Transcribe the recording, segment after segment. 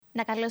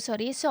Να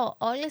καλωσορίσω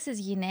όλες τις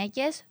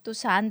γυναίκες,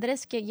 τους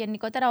άντρες και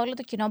γενικότερα όλο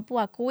το κοινό που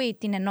ακούει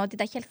την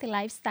ενότητα Healthy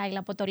Lifestyle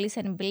από το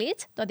Listen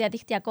Blitz, το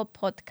διαδικτυακό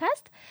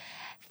podcast.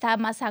 Θα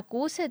μας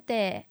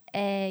ακούσετε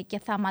και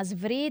θα μας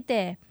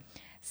βρείτε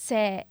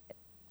σε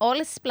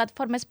όλες τις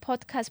πλατφόρμες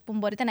podcast που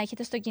μπορείτε να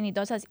έχετε στο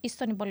κινητό σας ή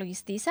στον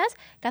υπολογιστή σας,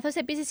 καθώς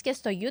επίσης και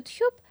στο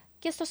YouTube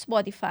και στο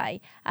Spotify.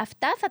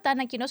 Αυτά θα τα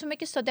ανακοινώσουμε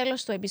και στο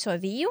τέλος του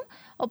επεισοδίου,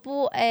 όπου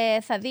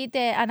θα δείτε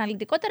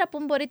αναλυτικότερα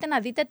πού μπορείτε να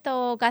δείτε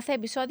το κάθε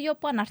επεισόδιο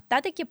που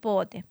αναρτάτε και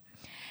πότε.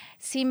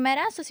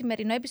 Σήμερα, στο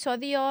σημερινό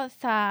επεισόδιο,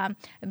 θα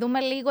δούμε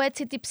λίγο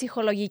έτσι τη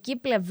ψυχολογική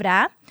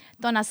πλευρά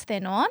των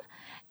ασθενών,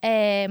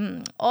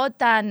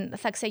 όταν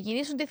θα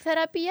ξεκινήσουν τη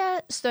θεραπεία,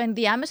 στο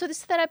ενδιάμεσο της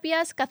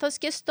θεραπείας, καθώς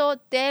και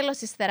στο τέλος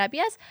της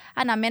θεραπείας,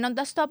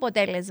 αναμένοντας το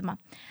αποτέλεσμα.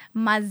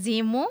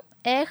 Μαζί μου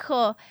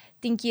έχω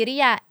την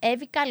κυρία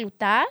Εύη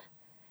Καλουτάρ.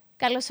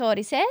 Καλώς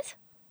όρισες.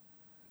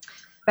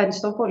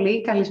 Ευχαριστώ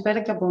πολύ. Καλησπέρα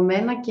και από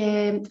μένα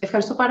και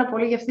ευχαριστώ πάρα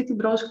πολύ για αυτή την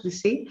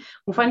πρόσκληση.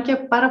 Μου φάνηκε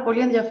πάρα πολύ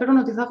ενδιαφέρον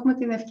ότι θα έχουμε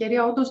την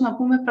ευκαιρία όντως να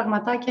πούμε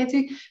πραγματάκια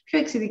έτσι πιο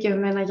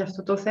εξειδικευμένα για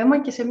αυτό το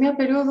θέμα και σε μια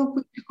περίοδο που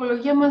η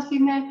ψυχολογία μας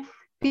είναι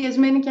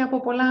πιεσμένη και από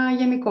πολλά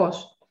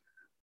γενικώς.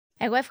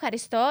 Εγώ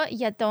ευχαριστώ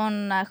για τον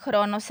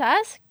χρόνο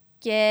σας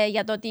και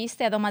για το ότι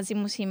είστε εδώ μαζί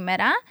μου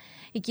σήμερα.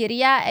 Η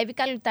κυρία Εύη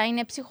Καλουτάρ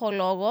είναι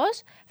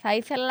ψυχολόγος. Θα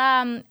ήθελα,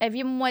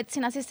 Εύη μου, έτσι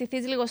να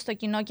συστηθείς λίγο στο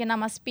κοινό και να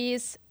μας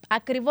πεις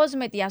ακριβώς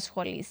με τι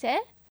ασχολείσαι.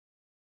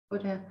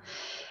 Ωραία.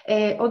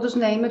 Όντως,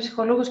 ναι, είμαι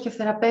ψυχολόγος και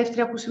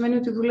θεραπεύτρια, που σημαίνει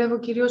ότι δουλεύω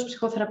κυρίως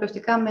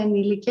ψυχοθεραπευτικά με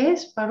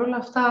ενήλικες. Παρ' όλα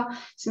αυτά,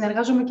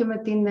 συνεργάζομαι και με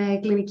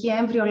την κλινική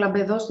Έμβριο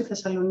Λαμπεδό στη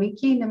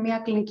Θεσσαλονίκη. Είναι μια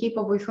κλινική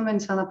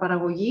υποβοηθούμενης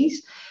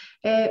αναπαραγωγής,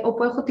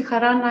 όπου έχω τη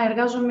χαρά να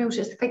εργάζομαι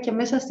ουσιαστικά και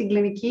μέσα στην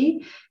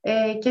κλινική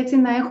και έτσι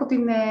να έχω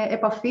την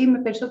επαφή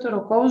με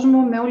περισσότερο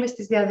κόσμο, με όλες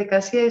τις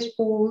διαδικασίες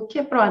που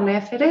και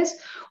προανέφερες.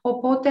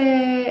 Οπότε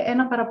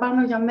ένα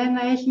παραπάνω για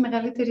μένα έχει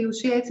μεγαλύτερη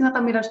ουσία, έτσι να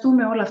τα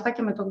μοιραστούμε όλα αυτά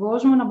και με τον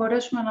κόσμο, να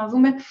μπορέσουμε να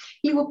δούμε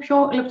λίγο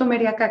πιο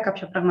λεπτομεριακά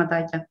κάποια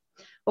πραγματάκια.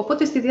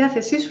 Οπότε στη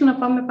διάθεσή σου να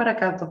πάμε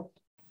παρακάτω.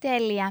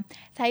 Τέλεια.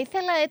 Θα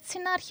ήθελα έτσι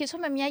να αρχίσω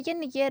με μια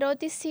γενική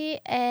ερώτηση,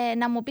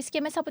 να μου πεις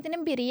και μέσα από την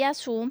εμπειρία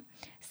σου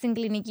στην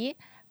κλινική,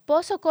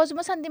 πώς ο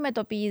κόσμος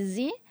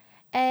αντιμετωπίζει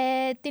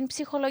την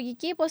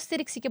ψυχολογική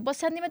υποστήριξη και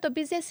πώς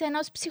αντιμετωπίζει εσένα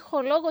ως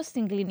ψυχολόγος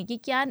στην κλινική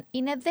και αν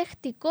είναι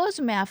δεχτικός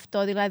με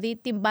αυτό, δηλαδή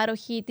την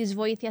παροχή της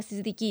βοήθειας της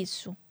δικής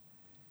σου.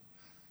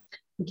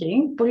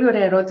 Πολύ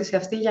ωραία ερώτηση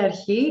αυτή για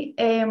αρχή.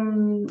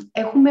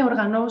 Έχουμε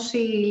οργανώσει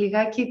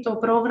λιγάκι το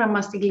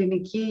πρόγραμμα στην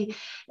κλινική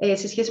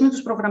σε σχέση με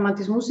τους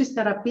προγραμματισμούς της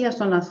θεραπείας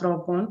των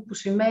ανθρώπων, που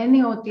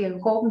σημαίνει ότι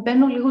εγώ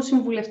μπαίνω λίγο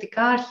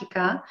συμβουλευτικά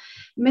αρχικά,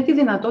 με τη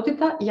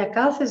δυνατότητα για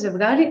κάθε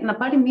ζευγάρι να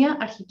πάρει μια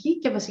αρχική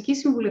και βασική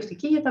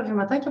συμβουλευτική για τα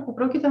βηματάκια που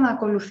πρόκειται να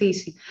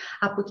ακολουθήσει.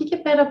 Από εκεί και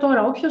πέρα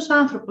τώρα, όποιος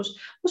άνθρωπος,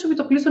 όσο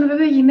επιτοπλίστων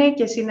βέβαια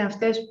γυναίκες είναι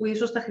αυτές που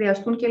ίσως θα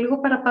χρειαστούν και λίγο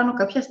παραπάνω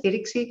κάποια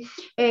στήριξη,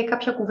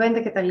 κάποια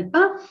κουβέντα κτλ.,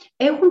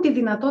 έχουν τη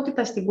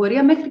δυνατότητα στην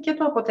πορεία μέχρι και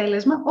το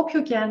αποτέλεσμα,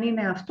 όποιο και αν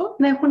είναι αυτό,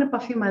 να έχουν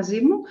επαφή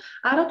μαζί μου.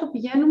 Άρα το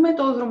πηγαίνουμε,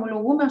 το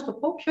δρομολογούμε, ας το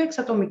πω, πιο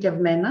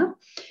εξατομικευμένα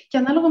και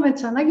ανάλογα με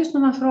τις ανάγκες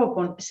των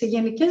ανθρώπων. Σε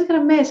γενικές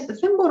γραμμές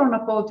δεν μπορώ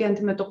να πω ότι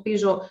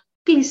αντιμετωπίζω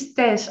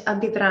κλειστές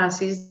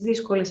αντιδράσεις,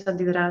 δύσκολες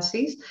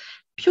αντιδράσεις.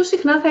 Πιο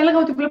συχνά θα έλεγα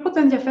ότι βλέπω το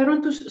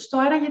ενδιαφέρον τους στο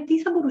άρα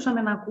γιατί θα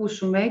μπορούσαμε να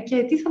ακούσουμε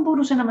και τι θα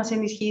μπορούσε να μας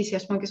ενισχύσει,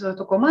 ας πούμε, και σε αυτό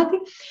το κομμάτι.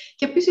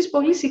 Και επίσης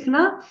πολύ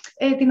συχνά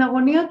την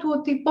αγωνία του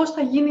ότι πώς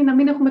θα γίνει να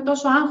μην έχουμε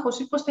τόσο άγχος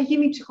ή πώς θα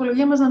γίνει η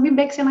ψυχολογία μας να μην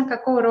παίξει έναν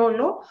κακό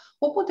ρόλο.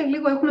 Οπότε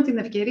λίγο έχουμε την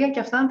ευκαιρία και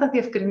αυτά να τα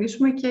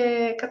διευκρινίσουμε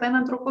και κατά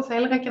έναν τρόπο θα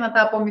έλεγα και να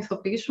τα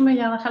απομυθοποιήσουμε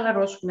για να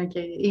χαλαρώσουν και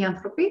οι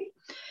άνθρωποι.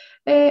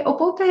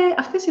 Οπότε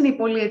αυτές είναι οι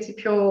πολύ έτσι,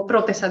 πιο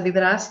πρώτες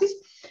αντιδράσεις.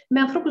 Με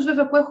ανθρώπους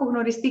βέβαια που έχω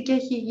γνωριστεί και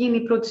έχει γίνει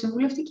η πρώτη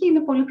συμβουλευτική, είναι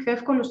πολύ πιο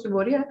εύκολο στην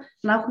πορεία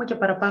να έχουμε και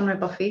παραπάνω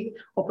επαφή,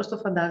 όπως το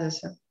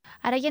φαντάζεσαι.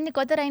 Άρα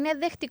γενικότερα είναι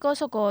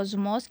δεχτικός ο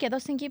κόσμος και εδώ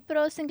στην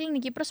Κύπρο, στην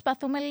κλινική,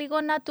 προσπαθούμε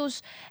λίγο να τους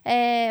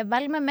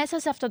βάλουμε μέσα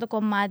σε αυτό το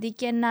κομμάτι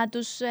και να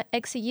τους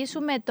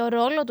εξηγήσουμε το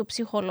ρόλο του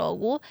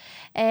ψυχολόγου.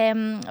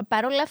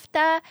 Παρ' όλα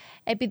αυτά,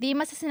 επειδή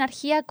είμαστε στην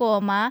αρχή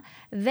ακόμα,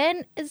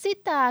 δεν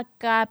ζητά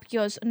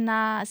κάποιος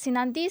να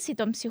συναντήσει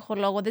τον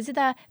ψυχολόγο, δεν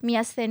ζητά μια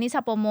ασθενής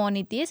από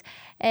μόνη της.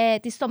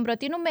 Της τον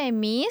προτείνουμε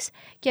εμείς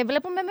και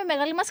βλέπουμε με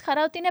μεγάλη μας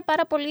χαρά ότι είναι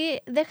πάρα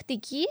πολύ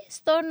δεχτική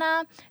στο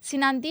να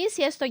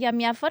συναντήσει έστω για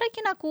μια φορά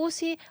και να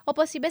ακούσει,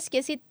 όπως είπες και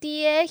εσύ,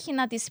 τι έχει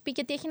να της πει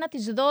και τι έχει να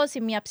της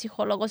δώσει μια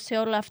ψυχολόγος σε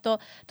όλο αυτό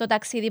το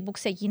ταξίδι που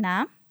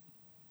ξεκινά.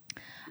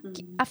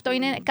 Αυτό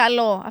είναι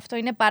καλό, αυτό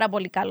είναι πάρα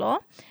πολύ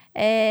καλό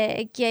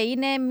και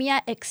είναι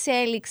μια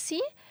εξέλιξη.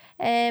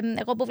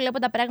 Εγώ που βλέπω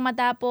τα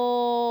πράγματα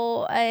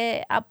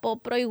από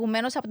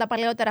προηγουμένως, από τα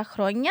παλαιότερα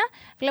χρόνια,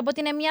 βλέπω ότι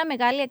είναι μια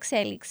μεγάλη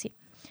εξέλιξη.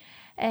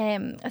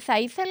 Θα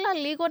ήθελα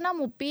λίγο να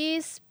μου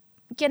πεις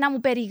και να μου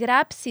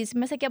περιγράψεις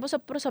μέσα και από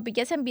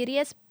προσωπικές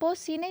εμπειρίες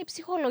πώς είναι η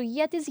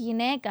ψυχολογία της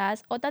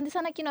γυναίκας όταν της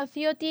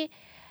ανακοινωθεί ότι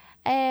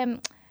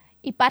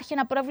υπάρχει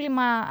ένα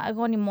πρόβλημα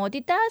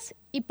γονιμότητας,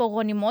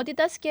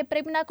 υπογονιμότητας και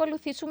πρέπει να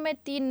ακολουθήσουμε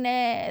την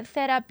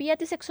θεραπεία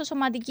της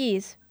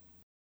εξωσωματικής.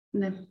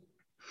 Ναι.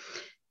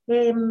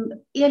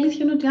 Η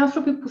αλήθεια είναι ότι οι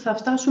άνθρωποι που θα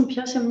φτάσουν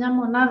πια σε μια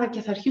μονάδα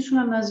και θα αρχίσουν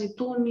να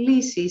αναζητούν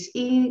λύσεις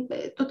ή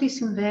το τι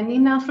συμβαίνει,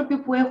 είναι άνθρωποι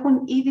που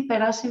έχουν ήδη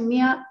περάσει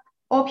μια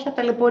όποια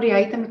ταλαιπωρία,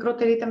 είτε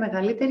μικρότερη είτε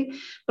μεγαλύτερη,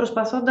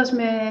 προσπαθώντας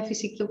με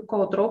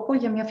φυσικό τρόπο,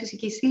 για μια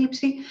φυσική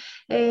σύλληψη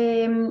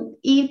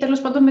ή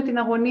τέλος πάντων με την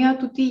αγωνία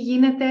του τι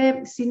γίνεται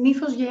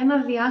συνήθως για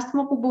ένα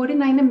διάστημα που μπορεί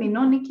να είναι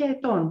μηνών ή και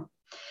ετών.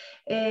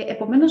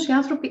 Επομένως, οι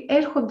άνθρωποι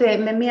έρχονται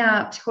με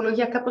μια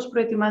ψυχολογία κάπως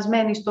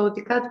προετοιμασμένη στο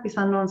ότι κάτι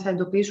πιθανόν θα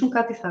εντοπίσουν,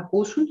 κάτι θα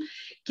ακούσουν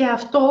και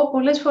αυτό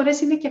πολλές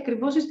φορές είναι και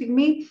ακριβώς η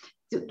στιγμή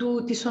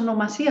της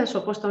ονομασίας,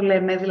 όπως το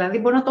λέμε. Δηλαδή,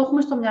 μπορεί να το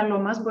έχουμε στο μυαλό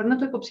μας, μπορεί να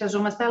το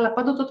υποψιαζόμαστε, αλλά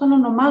πάντοτε όταν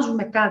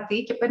ονομάζουμε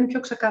κάτι και παίρνει πιο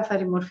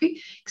ξεκάθαρη μορφή,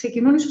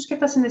 ξεκινούν ίσως και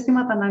τα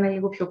συναισθήματα να είναι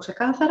λίγο πιο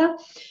ξεκάθαρα,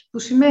 που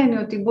σημαίνει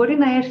ότι μπορεί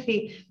να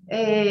έρθει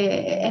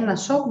ένα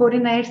σοκ, μπορεί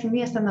να έρθει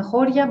μια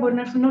στεναχώρια, μπορεί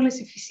να έρθουν όλες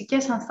οι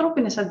φυσικές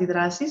ανθρώπινες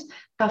αντιδράσεις.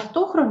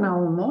 Ταυτόχρονα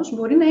όμως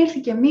μπορεί να έρθει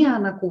και μια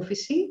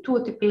ανακούφιση του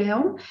ότι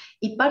πλέον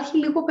υπάρχει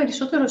λίγο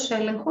περισσότερος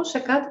έλεγχος σε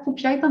κάτι που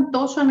πια ήταν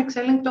τόσο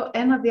ανεξέλεγκτο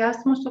ένα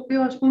διάστημα στο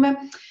οποίο, ας πούμε,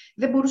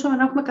 δεν μπορούσαμε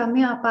να έχουμε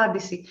καμία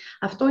απάντηση.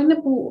 Αυτό είναι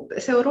που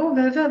θεωρώ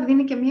βέβαια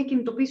δίνει και μια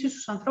κινητοποίηση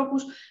στους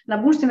ανθρώπους να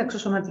μπουν στην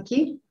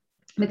εξωσωματική,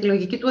 με τη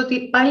λογική του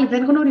ότι πάλι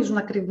δεν γνωρίζουν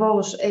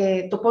ακριβώς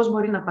το πώς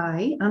μπορεί να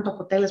πάει, αν το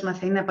αποτέλεσμα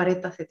θα είναι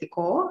απαραίτητα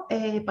θετικό.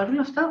 Παρ'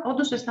 όλα αυτά,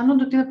 όντως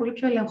αισθάνονται ότι είναι πολύ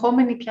πιο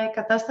ελεγχόμενη πια η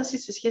κατάσταση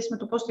σε σχέση με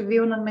το πώς τη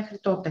βίωναν μέχρι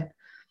τότε.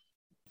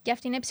 Και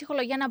αυτή είναι η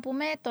ψυχολογία, να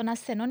πούμε, των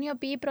ασθενών οι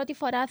οποίοι πρώτη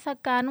φορά θα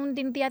κάνουν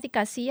την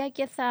διαδικασία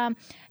και θα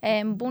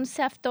μπουν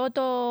σε αυτό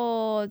το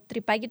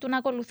τρυπάκι του να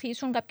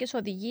ακολουθήσουν κάποιες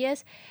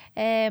οδηγίες.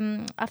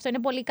 Αυτό είναι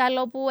πολύ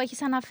καλό που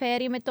έχεις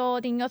αναφέρει με το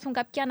ότι νιώθουν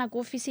κάποια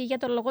ανακούφιση για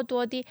τον λόγο του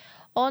ότι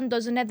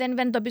όντως δεν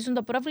εντοπίζουν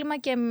το πρόβλημα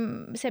και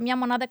σε μια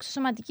μονάδα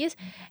εξωσωματικής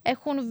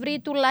έχουν βρει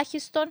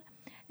τουλάχιστον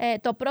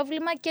το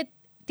πρόβλημα και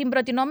την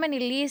προτινόμενη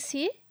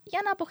λύση για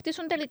να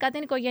αποκτήσουν τελικά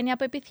την οικογένεια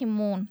που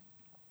επιθυμούν.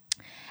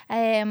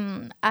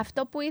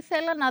 Αυτό που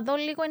ήθελα να δω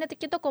λίγο είναι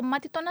και το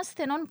κομμάτι των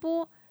ασθενών που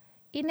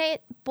είναι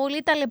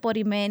πολύ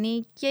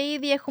ταλαιπωρημένοι και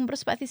ήδη έχουν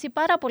προσπαθήσει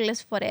πάρα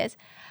πολλές φορές.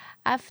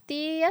 Αυτοί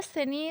οι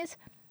ασθενείς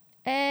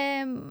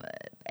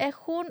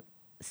έχουν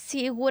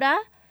σίγουρα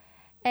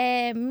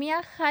μια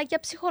χάκια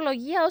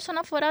ψυχολογία όσον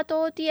αφορά το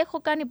ότι έχω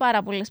κάνει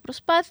πάρα πολλές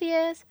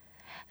προσπάθειες,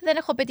 δεν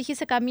έχω πετύχει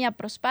σε καμία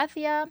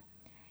προσπάθεια.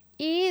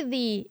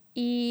 Ήδη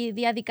η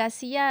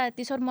διαδικασία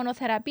της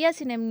ορμονοθεραπείας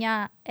είναι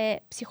μια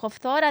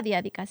ψυχοφθόρα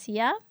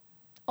διαδικασία,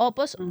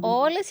 όπως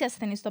όλες οι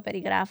ασθενείς το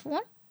περιγράφουν.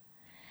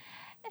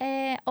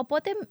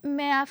 Οπότε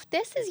με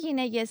αυτές τις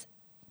γυναίκες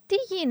τι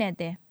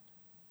γίνεται?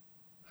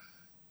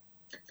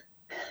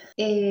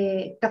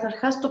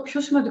 Καταρχάς, το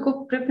πιο σημαντικό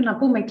που πρέπει να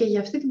πούμε και για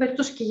αυτή την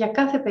περίπτωση και για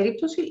κάθε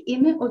περίπτωση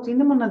είναι ότι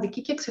είναι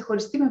μοναδική και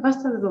ξεχωριστή με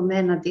βάση τα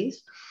δεδομένα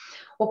της.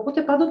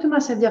 Οπότε πάντοτε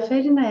μας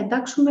ενδιαφέρει να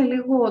εντάξουμε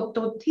λίγο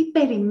το τι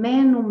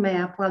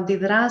περιμένουμε από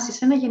αντιδράσεις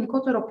σε ένα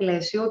γενικότερο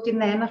πλαίσιο, ότι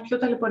είναι ένας πιο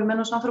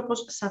ταλαιπωρημένος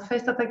άνθρωπος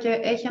σαφέστατα και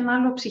έχει ένα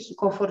άλλο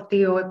ψυχικό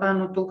φορτίο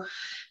επάνω του,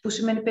 που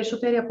σημαίνει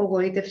περισσότερη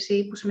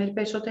απογοήτευση, που σημαίνει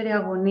περισσότερη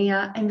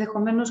αγωνία,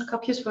 ενδεχομένως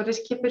κάποιες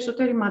φορές και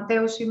περισσότερη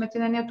ματέωση με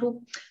την έννοια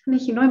του αν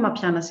έχει νόημα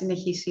πια να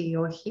συνεχίσει ή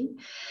όχι.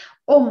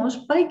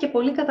 Όμως πάει και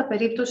πολύ κατά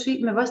περίπτωση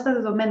με βάση τα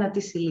δεδομένα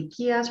της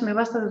ηλικίας, με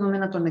βάση τα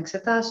δεδομένα των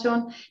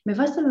εξετάσεων, με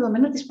βάση τα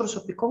δεδομένα της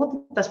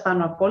προσωπικότητας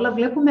πάνω απ' όλα.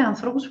 Βλέπουμε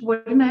ανθρώπους που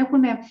μπορεί να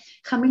έχουν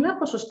χαμηλά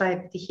ποσοστά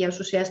επιτυχίας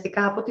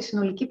ουσιαστικά από τη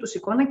συνολική τους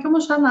εικόνα και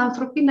όμως σαν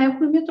άνθρωποι να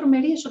έχουν μια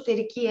τρομερή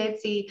εσωτερική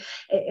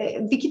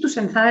δική τους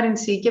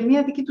ενθάρρυνση και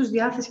μια δική τους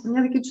διάθεση και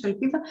μια δική τους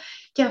ελπίδα.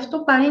 Και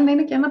αυτό πάλι να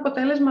είναι και ένα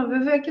αποτέλεσμα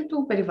βέβαια και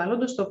του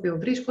περιβάλλοντος στο οποίο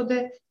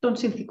βρίσκονται, των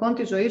συνθηκών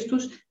της ζωής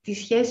τους, της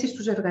σχέσης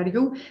του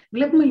ζευγαριού.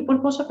 Βλέπουμε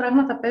λοιπόν πόσα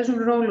πράγματα παίζουν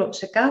ρόλο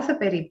σε κάθε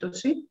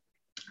περίπτωση,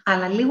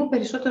 αλλά λίγο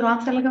περισσότερο, αν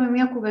θα λέγαμε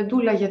μια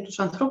κουβεντούλα για τους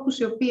ανθρώπους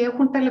οι οποίοι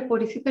έχουν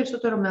ταλαιπωρηθεί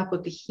περισσότερο με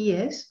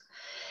αποτυχίες,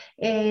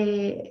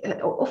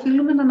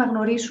 οφείλουμε να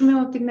αναγνωρίσουμε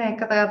ότι ναι,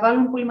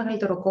 καταβάλουν πολύ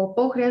μεγαλύτερο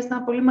κόπο, χρειάζεται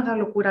ένα πολύ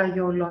μεγάλο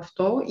κουράγιο όλο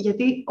αυτό,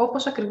 γιατί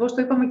όπως ακριβώς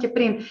το είπαμε και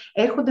πριν,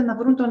 έρχονται να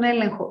βρουν τον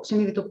έλεγχο,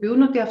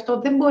 συνειδητοποιούν ότι αυτό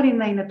δεν μπορεί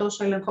να είναι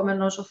τόσο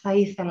ελεγχόμενο όσο θα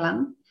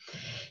ήθελαν.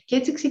 Και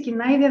έτσι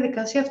ξεκινάει η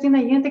διαδικασία αυτή να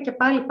γίνεται και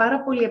πάλι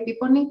πάρα πολύ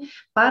επίπονη,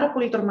 πάρα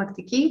πολύ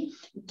τρομακτική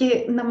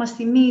και να μας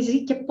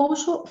θυμίζει και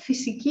πόσο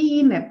φυσική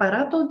είναι.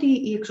 Παρά το ότι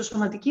η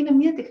εξωσωματική είναι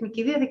μια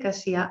τεχνική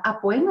διαδικασία,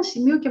 από ένα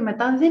σημείο και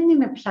μετά δεν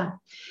είναι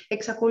πια.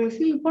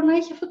 Εξακολουθεί λοιπόν να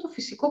έχει αυτό το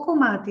φυσικό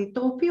κομμάτι,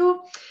 το οποίο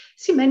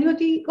σημαίνει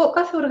ότι ο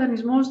κάθε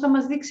οργανισμός θα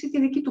μας δείξει τη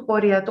δική του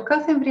πορεία. Το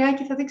κάθε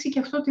εμβριάκι θα δείξει και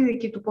αυτό τη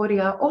δική του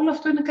πορεία. Όλο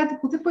αυτό είναι κάτι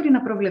που δεν μπορεί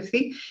να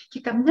προβλεφθεί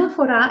και καμιά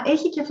φορά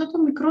έχει και αυτό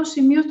το μικρό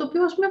σημείο το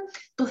οποίο, ας πούμε,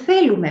 το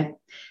θέλουμε.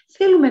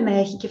 Θέλουμε να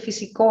έχει και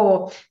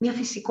μια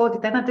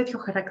φυσικότητα, ένα τέτοιο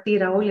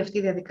χαρακτήρα όλη αυτή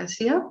η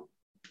διαδικασία.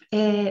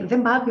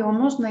 Δεν πάβει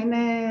όμως να είναι,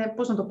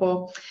 πώς να το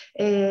πω,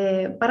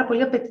 πάρα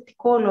πολύ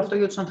απαιτητικό όλο αυτό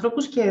για τους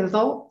ανθρώπους και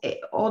εδώ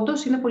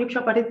όντως είναι πολύ πιο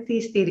απαραίτητη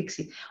η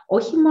στήριξη.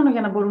 Όχι μόνο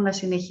για να μπορούν να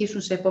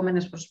συνεχίσουν σε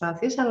επόμενες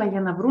προσπάθειες, αλλά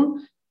για να βρουν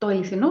το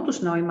αληθινό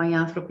τους νόημα οι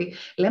άνθρωποι.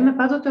 Λέμε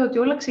πάντοτε ότι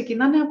όλα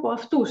ξεκινάνε από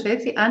αυτούς,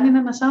 έτσι. Αν είναι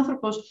ένας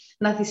άνθρωπος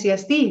να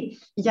θυσιαστεί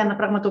για να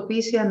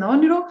πραγματοποιήσει ένα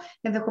όνειρο,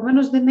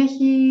 ενδεχομένως δεν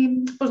έχει,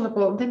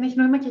 δεν έχει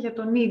νόημα και για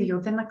τον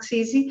ίδιο. Δεν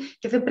αξίζει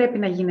και δεν πρέπει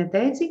να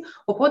γίνεται έτσι.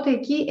 Οπότε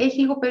εκεί έχει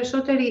λίγο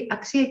περισσότερη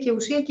αξία και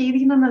ουσία και οι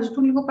ίδιοι να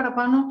αναζητούν λίγο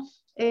παραπάνω,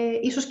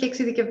 ίσως και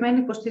εξειδικευμένη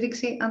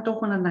υποστήριξη, αν το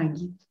έχουν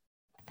ανάγκη.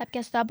 Θα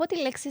πιαστώ από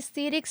τη λέξη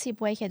στήριξη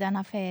που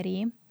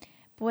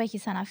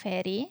έχεις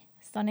αναφέρει,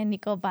 στον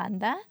ελληνικό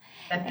πάντα.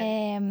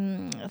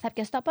 Θα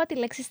πιαστώ από τη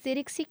λέξη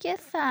στήριξη και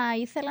θα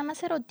ήθελα να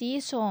σε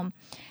ρωτήσω,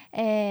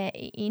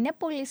 είναι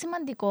πολύ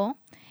σημαντικό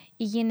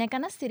η γυναίκα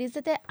να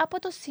στηρίζεται από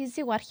το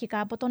σύζυγο αρχικά,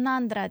 από τον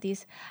άντρα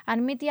της.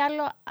 Αν μη τι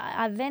άλλο,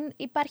 αν δεν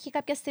υπάρχει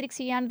κάποια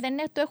στήριξη ή αν δεν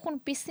το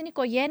έχουν πει στην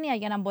οικογένεια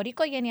για να μπορεί η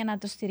οικογένεια να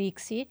το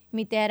στηρίξει,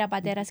 μητέρα,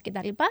 πατέρας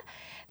κτλ.,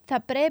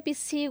 θα πρέπει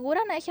σίγουρα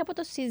να έχει από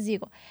το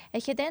σύζυγο.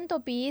 Έχετε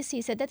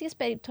εντοπίσει σε τέτοιες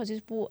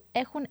περιπτώσεις που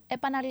έχουν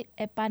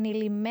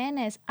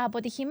επανειλημμένες,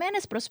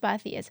 αποτυχημένες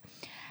προσπάθειες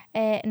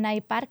να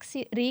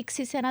υπάρξει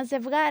ρήξη σε ένα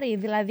ζευγάρι,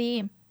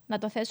 δηλαδή, να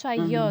το θέσω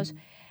αλλιώς,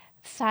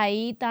 θα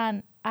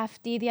ήταν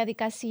αυτή η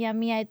διαδικασία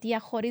μια αιτία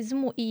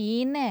χωρισμού ή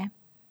είναι?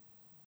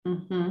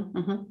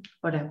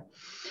 Ωραία.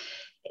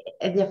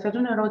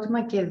 Ενδιαφέρον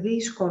ερώτημα και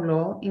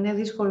δύσκολο. Είναι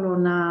δύσκολο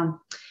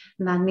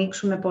να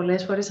ανοίξουμε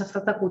πολλές φορές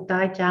αυτά τα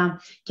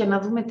κουτάκια και να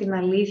δούμε την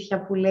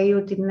αλήθεια που λέει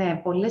ότι ναι,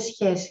 πολλές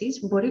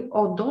σχέσεις μπορεί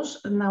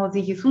όντως να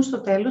οδηγηθούν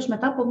στο τέλος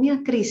μετά από μία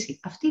κρίση.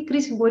 Αυτή η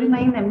κρίση μπορεί να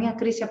είναι μία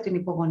κρίση από την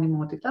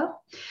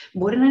υπογονιμότητα,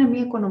 μπορεί να είναι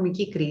μία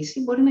οικονομική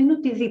κρίση, μπορεί να είναι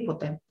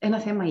οτιδήποτε, ένα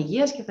θέμα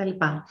υγείας κτλ.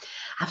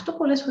 Αυτό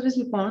πολλές φορές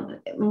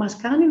λοιπόν μας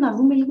κάνει να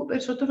δούμε λίγο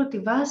περισσότερο τη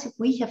βάση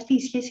που είχε αυτή η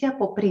σχέση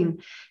από πριν.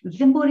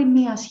 Δεν μπορεί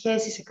μία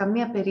σχέση σε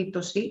καμία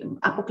περίπτωση,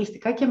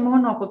 αποκλειστικά και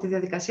μόνο από τη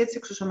διαδικασία της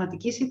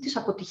εξωσωματικής ή της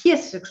αποτυχίας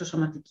της εξωσωματικής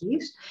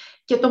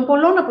και των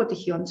πολλών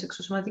αποτυχιών της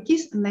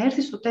εξωσωματικής, να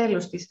έρθει στο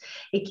τέλος της.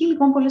 Εκεί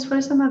λοιπόν πολλές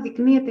φορές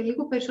αναδεικνύεται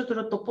λίγο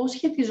περισσότερο το πώς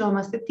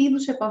σχετιζόμαστε, τι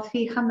είδους επαφή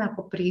είχαμε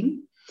από πριν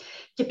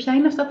και ποια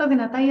είναι αυτά τα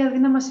δυνατά ή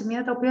αδύναμα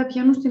σημεία τα οποία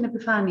βγαίνουν στην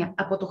επιφάνεια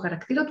από το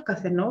χαρακτήρα του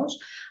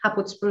καθενός,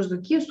 από τις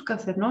προσδοκίες του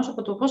καθενός,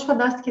 από το πώς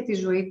φαντάστηκε τη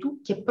ζωή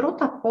του και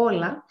πρώτα απ'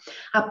 όλα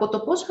από το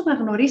πώς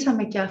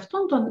αναγνωρίσαμε και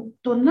αυτόν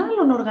τον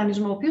άλλον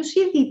οργανισμό, ο οποίος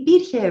ήδη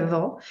υπήρχε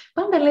εδώ.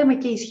 Πάντα λέμε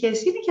και η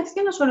σχέση είναι και αυτή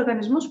ένας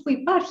οργανισμός που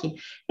υπάρχει.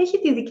 Έχει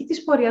τη δική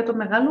της πορεία, το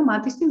μεγάλο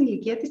μάτι, την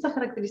ηλικία της, τα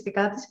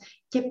χαρακτηριστικά της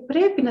και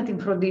πρέπει να την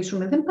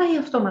φροντίσουμε. Δεν πάει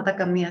αυτόματα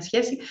καμία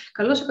σχέση.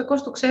 Καλώς ή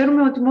κακώς το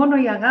ξέρουμε ότι μόνο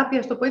η αγάπη,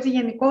 ας το πω έτσι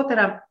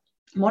γενικότερα,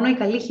 μόνο η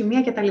καλή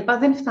χημεία και τα λοιπά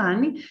δεν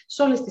φτάνει.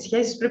 Σε όλες τις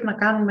σχέσεις πρέπει να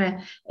κάνουμε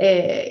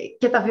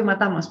και τα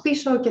βήματά μας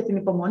πίσω και την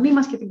υπομονή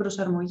μας και την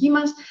προσαρμογή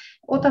μας.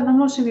 Όταν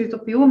όμως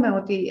συνειδητοποιούμε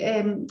ότι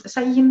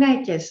σαν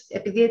γυναίκες,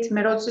 επειδή έτσι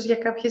με ρώτησες για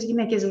κάποιες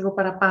γυναίκες λίγο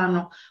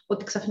παραπάνω,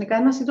 ότι ξαφνικά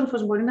ένας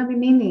σύντροφος μπορεί να μην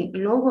μείνει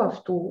λόγω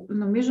αυτού,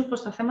 νομίζω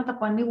πως τα θέματα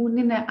που ανοίγουν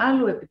είναι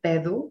άλλου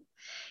επίπεδου.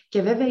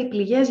 Και βέβαια οι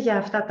πληγές για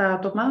αυτά τα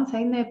άτομα θα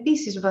είναι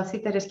επίσης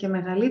βαθύτερες και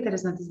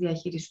μεγαλύτερες να τις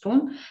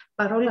διαχειριστούν.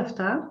 Παρ' όλα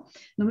αυτά,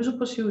 νομίζω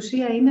πως η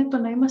ουσία είναι το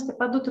να είμαστε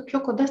πάντοτε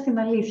πιο κοντά στην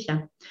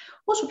αλήθεια.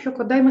 Όσο πιο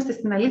κοντά είμαστε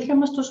στην αλήθεια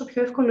μας, τόσο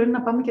πιο εύκολο είναι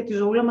να πάμε και τη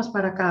ζωούλα μας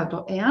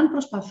παρακάτω. Εάν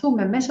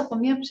προσπαθούμε μέσα από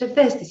μια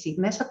ψευδαίσθηση,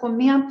 μέσα από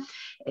μια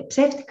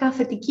ψεύτικα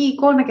θετική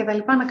εικόνα κτλ.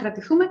 Να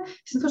κρατηθούμε,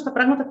 συνήθως τα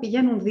πράγματα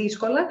πηγαίνουν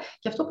δύσκολα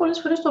και αυτό πολλές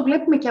φορές το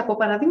βλέπουμε και από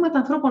παραδείγματα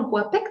ανθρώπων που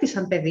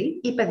απέκτησαν παιδί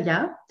ή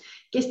παιδιά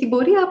και στην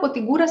πορεία από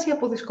την κούραση,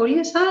 από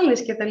δυσκολίες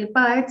άλλες κτλ.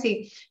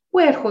 Που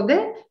έρχονται,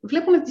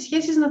 βλέπουμε τις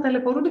σχέσεις να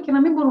ταλαιπωρούνται και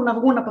να μην μπορούν να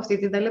βγουν από αυτή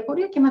την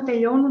ταλαιπωρία και να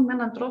τελειώνουν με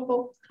έναν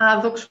τρόπο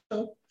άδοξο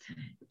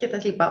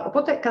κτλ.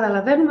 Οπότε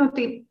καταλαβαίνουμε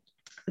ότι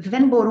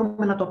δεν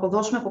μπορούμε να το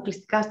αποδώσουμε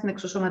αποκλειστικά στην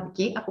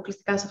εξωσωματική,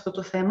 αποκλειστικά σε αυτό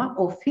το θέμα.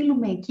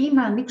 Οφείλουμε εκεί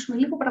να ανοίξουμε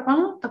λίγο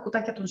παραπάνω τα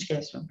κουτάκια των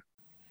σχέσεων.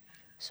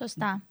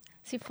 Σωστά.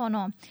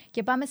 Συμφωνώ.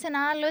 Και πάμε σε ένα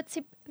άλλο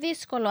έτσι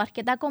δύσκολο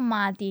αρκετά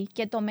κομμάτι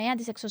και τομέα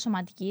της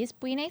εξωσωματικής,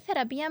 που είναι η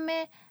θεραπεία με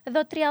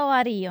δότρια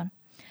οαρίων.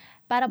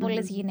 Πάρα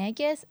πολλές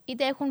γυναίκες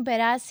είτε έχουν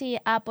περάσει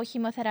από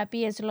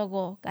χημειοθεραπείες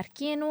λόγω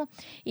καρκίνου,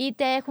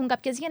 είτε έχουν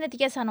κάποιες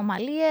γενετικές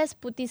ανομαλίες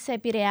που τις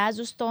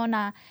επηρεάζουν στο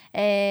να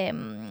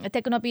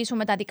τεκνοποιήσουν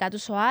με τα δικά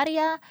τους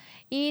οάρια,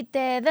 είτε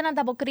δεν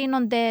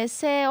ανταποκρίνονται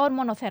σε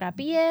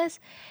ορμονοθεραπείες,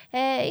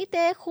 είτε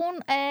έχουν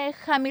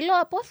χαμηλό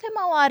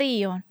απόθεμα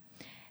οαρίων.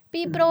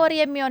 Πρόωρη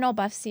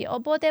εμμειονόπαυση.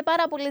 Οπότε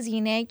πάρα πολλές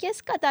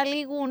γυναίκες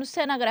καταλήγουν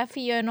σε ένα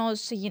γραφείο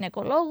ενός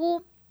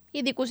γυναικολόγου,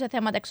 ειδικού σε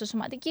θέματα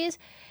εξωσωματικής,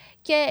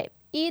 και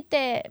είτε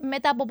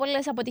μετά από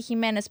πολλές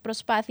αποτυχημένες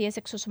προσπάθειες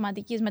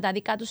εξωσωματικής με τα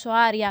δικά τους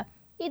οάρια,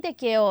 είτε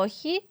και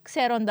όχι,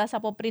 ξέροντας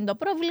από πριν το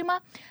πρόβλημα,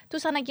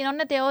 τους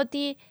ανακοινώνεται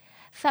ότι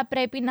θα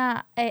πρέπει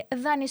να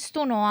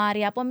δανειστούν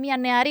οάρια από μια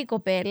νεαρή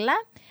κοπέλα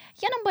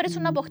για να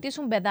μπορέσουν να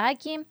αποκτήσουν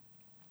παιδάκι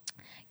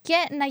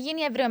και να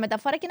γίνει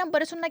εμβριομεταφορά και να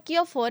μπορέσουν να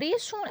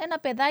κυοφορήσουν ένα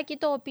παιδάκι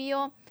το οποίο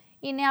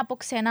είναι από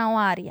ξένα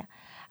οάρια.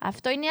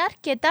 Αυτό είναι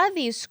αρκετά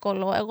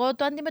δύσκολο. Εγώ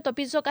το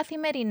αντιμετωπίζω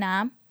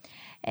καθημερινά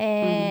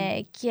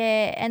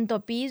και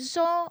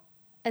εντοπίζω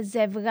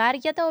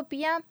ζευγάρια τα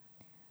οποία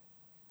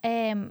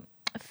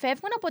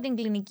φεύγουν από την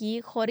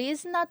κλινική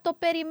χωρίς να το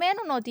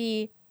περιμένουν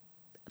ότι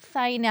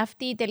θα είναι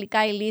αυτή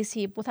τελικά η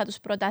λύση που θα τους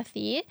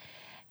προταθεί.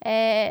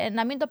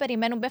 να μην το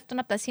περιμένουν, πέφτουν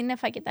από τα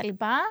σύννεφα κτλ.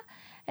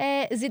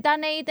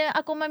 Ζητάνε είτε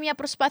ακόμα μια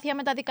προσπάθεια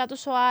με τα δικά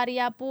τους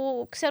οάρια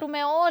που ξέρουμε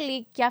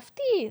όλοι και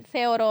αυτοί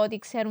θεωρώ ότι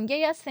ξέρουν και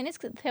οι ασθενείς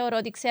θεωρώ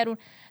ότι ξέρουν,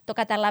 το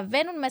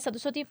καταλαβαίνουν μέσα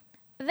τους ότι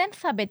δεν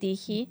θα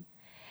πετύχει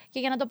και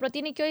για να το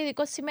προτείνει και ο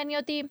ειδικός σημαίνει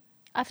ότι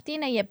αυτή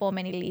είναι η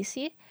επόμενη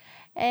λύση.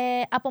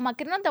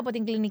 Απομακρύνονται από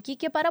την κλινική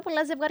και πάρα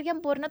πολλά ζευγάρια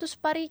μπορεί να τους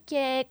πάρει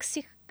και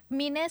 6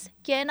 μήνες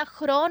και 1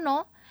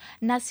 χρόνο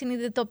να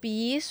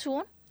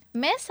συνειδητοποιήσουν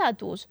μέσα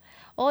τους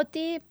ότι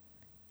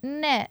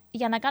ναι,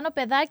 για να κάνω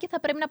παιδάκι θα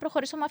πρέπει να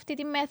προχωρήσω με αυτή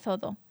τη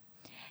μέθοδο.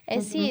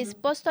 Εσείς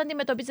πώς το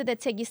αντιμετωπίζετε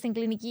έτσι εκεί στην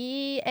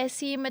κλινική,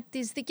 εσύ με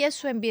τις δικές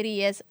σου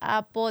εμπειρίες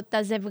από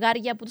τα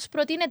ζευγάρια που τους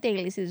προτείνεται η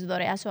λύση της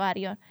δωρεάς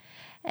οάριων,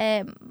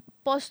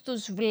 πώς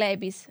τους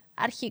βλέπεις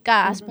αρχικά,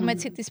 ας πούμε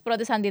έτσι, τις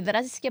πρώτες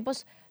αντιδράσεις και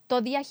πώς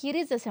το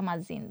διαχειρίζεσαι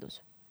μαζί τους?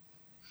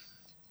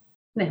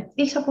 Ναι,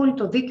 έχεις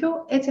απόλυτο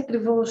δίκιο. Έτσι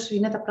ακριβώς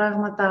είναι τα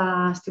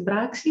πράγματα στην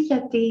πράξη,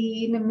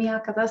 γιατί είναι μια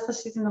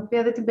κατάσταση την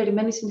οποία δεν την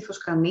περιμένει συνήθως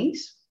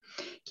κανείς.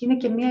 Και είναι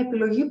και μια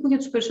επιλογή που για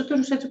τους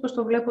περισσότερους, έτσι όπως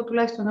το βλέπω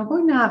τουλάχιστον εγώ,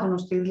 είναι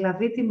άγνωστη.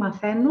 Δηλαδή, τη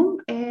μαθαίνουν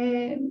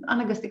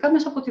αναγκαστικά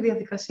μέσα από τη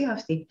διαδικασία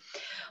αυτή.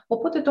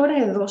 Οπότε τώρα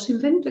εδώ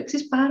συμβαίνει το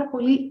εξής πάρα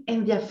πολύ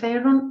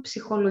ενδιαφέρον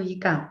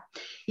ψυχολογικά.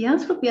 Οι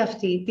άνθρωποι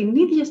αυτοί την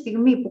ίδια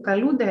στιγμή που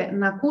καλούνται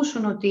να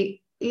ακούσουν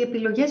ότι οι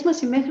επιλογές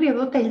μας μέχρι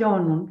εδώ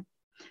τελειώνουν,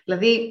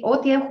 δηλαδή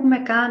ό,τι έχουμε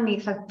κάνει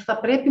θα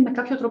πρέπει με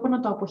κάποιο τρόπο να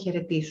το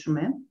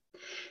αποχαιρετήσουμε,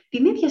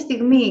 την ίδια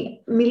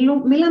στιγμή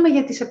μιλάμε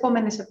για τις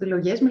επόμενες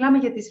επιλογές, μιλάμε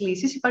για τις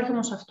λύσεις, υπάρχει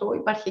όμως αυτό,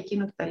 υπάρχει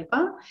εκείνο κτλ.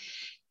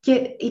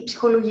 Και η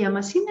ψυχολογία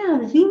μας είναι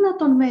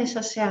αδύνατον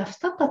μέσα σε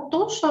αυτά τα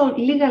τόσο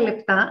λίγα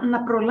λεπτά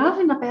να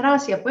προλάβει να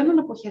περάσει από έναν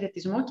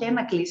αποχαιρετισμό και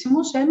ένα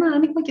κλείσιμο σε ένα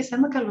άνοιγμα και σε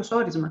ένα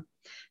καλωσόρισμα.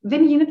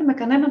 Δεν γίνεται με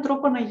κανέναν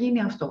τρόπο να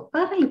γίνει αυτό.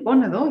 Άρα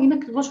λοιπόν εδώ είναι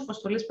ακριβώς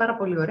όπως το λες πάρα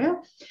πολύ ωραία.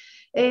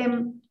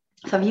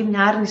 Θα βγει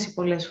μια άρνηση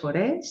πολλές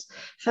φορές,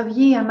 θα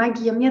βγει η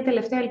ανάγκη για μια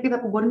τελευταία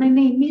ελπίδα που μπορεί να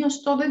είναι η μία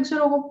στο δεν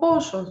ξέρω εγώ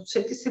πόσο,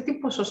 σε τι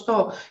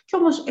ποσοστό. Κι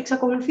όμως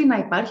εξακολουθεί να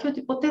υπάρχει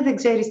ότι ποτέ δεν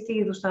ξέρεις τι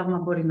είδους θαύμα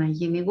μπορεί να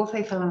γίνει. Εγώ θα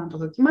ήθελα να το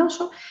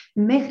δοκιμάσω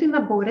μέχρι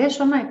να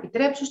μπορέσω να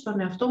επιτρέψω στον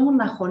εαυτό μου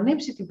να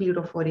χωνέψει την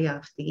πληροφορία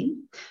αυτή,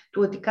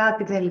 του ότι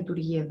κάτι δεν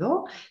λειτουργεί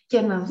εδώ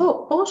και να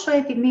δω πόσο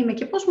έτοιμη είμαι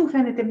και πώς μου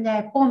φαίνεται μια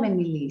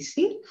επόμενη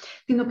λύση,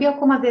 την οποία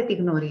ακόμα δεν τη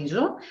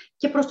γνωρίζω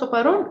και προς το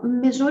παρόν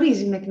με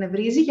ζορίζει, με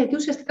εκνευρίζει, γιατί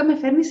ουσιαστικά με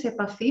φέρνει σε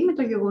επαφή με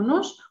το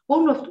γεγονός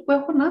όλου αυτού που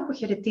έχω να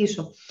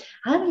αποχαιρετήσω.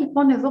 Άρα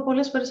λοιπόν εδώ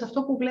πολλές φορές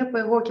αυτό που βλέπω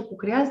εγώ και που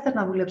χρειάζεται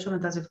να δουλέψω με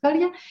τα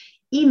ζευγάρια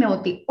είναι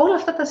ότι όλα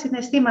αυτά τα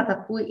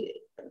συναισθήματα που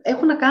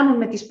έχουν να κάνουν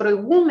με τις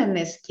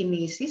προηγούμενες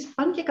κινήσεις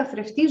πάνε και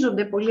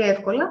καθρεφτίζονται πολύ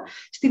εύκολα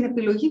στην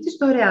επιλογή της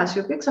δωρεάς, η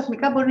οποία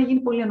ξαφνικά μπορεί να γίνει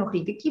πολύ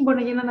ενοχλητική, μπορεί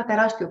να γίνει ένα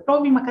τεράστιο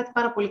πρόβλημα, κάτι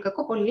πάρα πολύ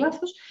κακό, πολύ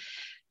λάθος,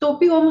 το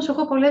οποίο όμως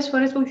εγώ πολλές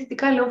φορές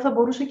βοηθητικά λέω θα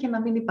μπορούσε και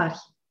να μην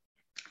υπάρχει.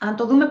 Αν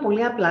το δούμε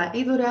πολύ απλά,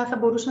 η δωρεά θα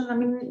μπορούσε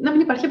να μην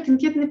υπάρχει από την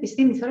ίδια την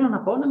επιστήμη, θέλω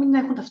να πω, να μην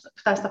έχουν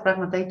φτάσει τα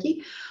πράγματα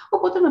εκεί.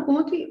 Οπότε να πούμε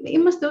ότι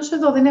είμαστε ως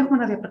εδώ, δεν έχουμε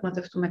να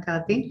διαπραγματευτούμε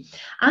κάτι.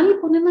 Αν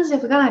λοιπόν ένα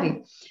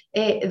ζευγάρι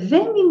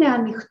δεν είναι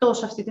ανοιχτό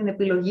σε αυτή την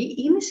επιλογή,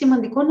 είναι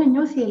σημαντικό να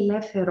νιώθει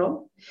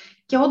ελεύθερο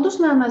και όντως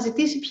να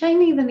αναζητήσει ποια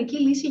είναι η ιδανική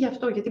λύση γι'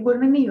 αυτό, γιατί μπορεί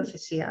να είναι η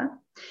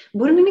υιοθεσία,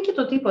 μπορεί να είναι και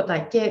το τίποτα.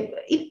 Και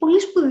είναι πολύ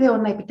σπουδαίο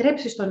να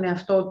επιτρέψει στον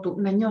εαυτό του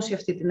να νιώσει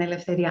αυτή την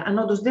ελευθερία, αν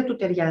όντως δεν του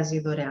ταιριάζει η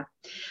δωρεά.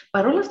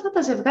 Παρ' όλα αυτά,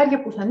 τα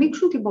ζευγάρια που θα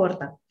ανοίξουν την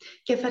πόρτα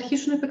και θα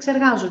αρχίσουν να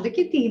επεξεργάζονται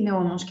και τι είναι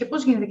όμως και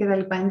πώς γίνεται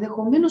κτλ.,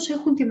 ενδεχομένως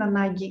έχουν την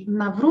ανάγκη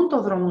να βρουν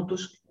το δρόμο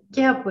τους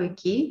και από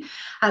εκεί,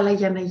 αλλά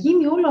για να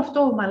γίνει όλο αυτό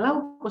ομαλά,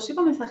 όπως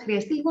είπαμε, θα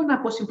χρειαστεί λίγο να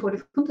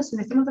αποσυμφορηθούν τα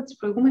συναισθήματα της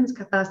προηγούμενης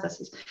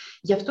κατάστασης.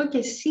 Γι' αυτό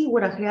και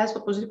σίγουρα χρειάζεται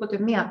οπωσδήποτε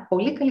μια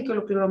πολύ καλή και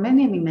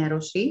ολοκληρωμένη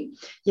ενημέρωση,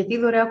 γιατί η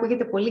δωρεά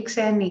ακούγεται πολύ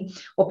ξένη,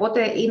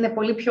 οπότε είναι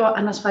πολύ πιο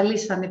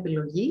ανασφαλής σαν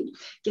επιλογή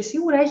και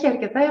σίγουρα έχει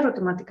αρκετά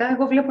ερωτηματικά.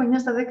 Εγώ βλέπω 9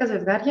 στα 10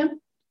 ζευγάρια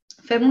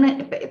φέρνουν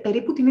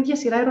περίπου την ίδια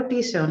σειρά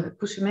ερωτήσεων,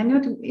 που σημαίνει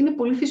ότι είναι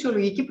πολύ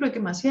φυσιολογική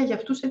προετοιμασία για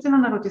αυτούς έτσι να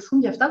αναρωτηθούν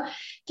για αυτά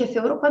και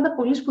θεωρώ πάντα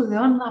πολύ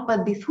σπουδαίο να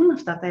απαντηθούν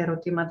αυτά τα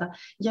ερωτήματα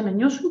για να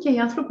νιώσουν και οι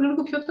άνθρωποι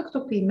λίγο πιο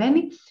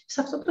τακτοποιημένοι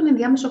σε αυτόν τον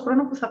ενδιάμεσο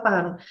χρόνο που θα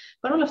πάρουν.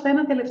 Παρ' όλα αυτά,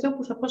 ένα τελευταίο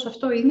που θα πω σε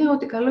αυτό είναι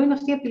ότι καλό είναι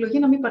αυτή η επιλογή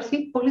να μην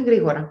πάρθει πολύ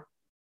γρήγορα.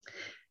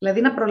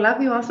 Δηλαδή να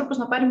προλάβει ο άνθρωπος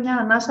να πάρει μια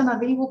ανάσα, να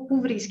δει λίγο πού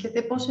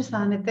βρίσκεται, πώς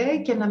αισθάνεται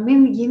και να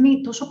μην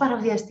γίνει τόσο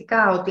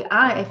παραβιαστικά ότι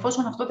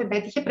εφόσον αυτό δεν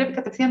πέτυχε πρέπει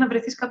κατευθείαν να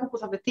βρεθείς κάπου που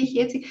θα πετύχει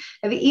έτσι.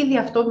 Δηλαδή ήδη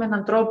αυτό με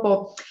έναν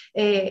τρόπο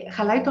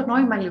χαλάει το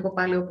νόημα λίγο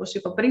πάλι, όπως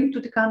είπα πριν, του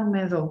τι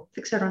κάνουμε εδώ.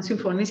 Δεν ξέρω αν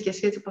συμφωνείς και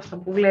εσύ έτσι από αυτά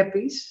που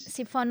βλέπεις.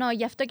 Συμφωνώ.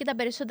 Γι' αυτό και τα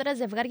περισσότερα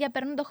ζευγάρια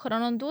παίρνουν τον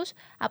χρόνο τους,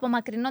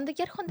 απομακρυνόνται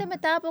και έρχονται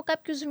μετά από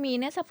κάποιους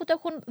μήνες, αφού το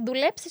έχουν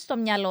δουλέψει στο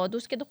μυαλό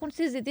τους και το έχουν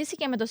συζητήσει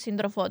και με τον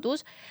σύντροφό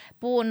τους.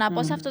 Που να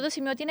πω σε αυτό το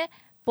σημείο ότι είναι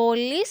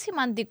πολύ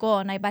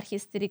σημαντικό να υπάρχει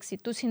στήριξη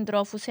του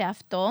συντρόφου σε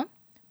αυτό.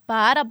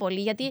 Πάρα πολύ,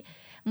 γιατί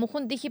μου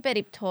έχουν τύχει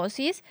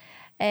περιπτώσεις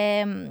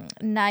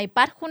να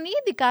υπάρχουν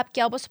ήδη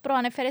κάποια, όπως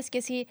προανέφερες και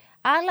εσύ,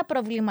 άλλα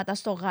προβλήματα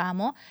στο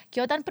γάμο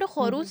και όταν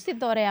προχωρούν στη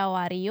δωρεά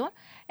οαρίων,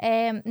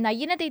 να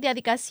γίνεται η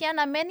διαδικασία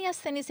να μένει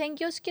ασθενής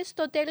έγκυος και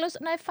στο τέλος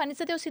να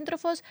εμφανίζεται ο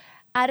σύντροφος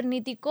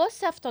αρνητικός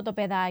σε αυτό το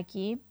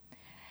παιδάκι.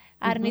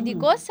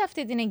 αρνητικός σε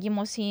αυτή την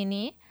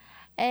εγκυμοσύνη,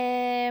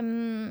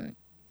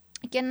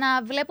 και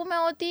να βλέπουμε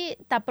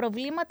ότι τα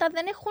προβλήματα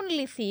δεν έχουν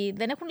λυθεί.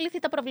 Δεν έχουν λυθεί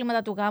τα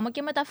προβλήματα του γάμου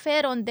και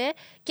μεταφέρονται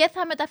και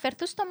θα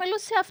μεταφερθούν στο μέλλον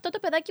σε αυτό το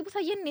παιδάκι που θα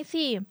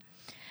γεννηθεί.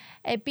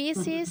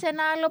 Επίσης,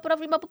 ένα άλλο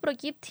πρόβλημα που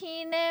προκύπτει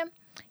είναι,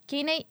 και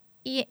είναι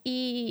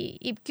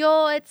η πιο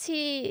έτσι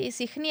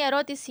συχνή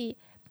ερώτηση,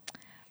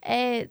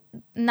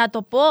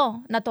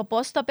 να το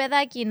πω στο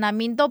παιδάκι, να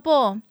μην το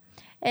πω.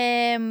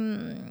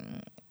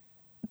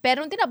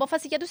 Παίρνουν την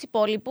απόφαση για τους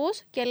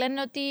υπόλοιπους και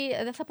λένε ότι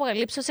δεν θα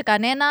αποκαλύψω σε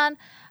κανέναν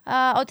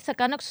ότι θα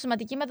κάνω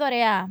εξωσωματική με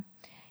δωρεά.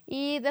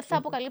 Ή δεν θα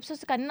αποκαλύψω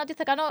σε κανέναν ότι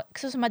θα κάνω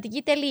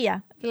εξωσωματική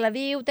τελεία. Δηλαδή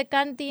ούτε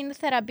καν την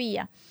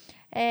θεραπεία.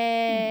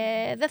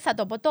 Δεν θα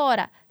το πω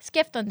τώρα.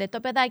 Σκέφτονται το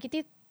παιδάκι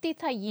τι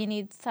θα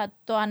γίνει, θα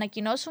το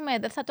ανακοινώσουμε,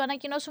 δεν θα το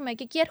ανακοινώσουμε.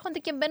 Και εκεί έρχονται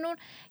και μπαίνουν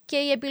και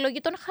η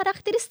επιλογή των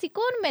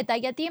χαρακτηριστικών μετά.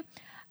 Γιατί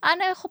αν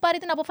έχω πάρει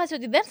την απόφαση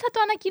ότι δεν θα το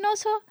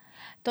ανακοινώσω,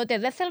 τότε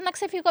δεν θέλω να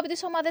ξεφύγω από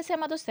τις ομάδες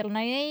αίματος, θέλω να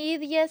είναι οι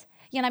ίδιες,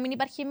 για να μην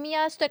υπάρχει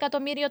μία στο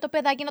εκατομμύριο το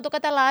παιδάκι να το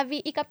καταλάβει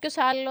ή κάποιος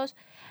άλλος.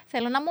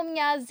 Θέλω να μου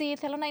μοιάζει,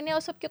 θέλω να είναι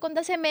όσο πιο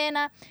κοντά σε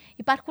μένα.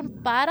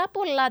 Υπάρχουν πάρα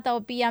πολλά τα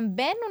οποία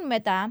μπαίνουν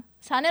μετά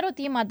σαν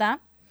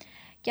ερωτήματα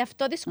και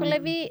αυτό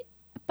δυσκολεύει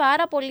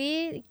πάρα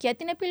πολύ και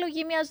την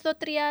επιλογή μιας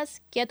δότριας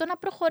και το να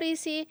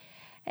προχωρήσει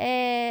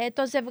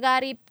το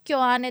ζευγάρι πιο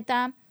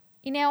άνετα.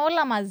 Είναι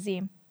όλα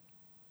μαζί.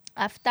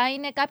 Αυτά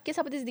είναι κάποιες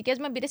από τις δικές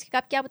μου εμπειρίες και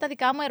κάποια από τα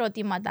δικά μου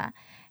ερωτήματα.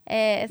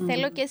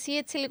 Θέλω και εσύ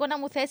έτσι λίγο να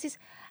μου θέσεις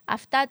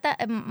αυτά τα...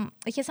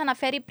 Είχες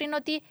αναφέρει πριν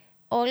ότι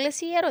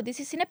όλες οι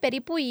ερωτήσεις είναι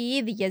περίπου οι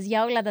ίδιες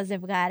για όλα τα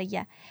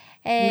ζευγάρια.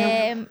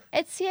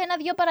 Έτσι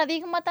ένα-δύο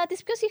παραδείγματα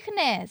τις πιο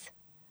συχνές.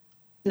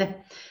 Ναι.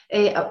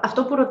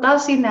 Αυτό που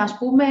ρωτάς είναι, ας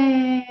πούμε,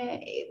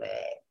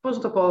 πώς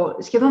να το πω,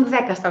 σχεδόν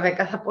 10 στα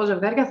 10 θα πω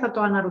ζευγάρια θα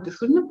το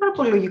αναρωτηθούν. Είναι πάρα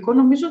πολύ λογικό.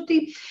 Νομίζω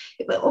ότι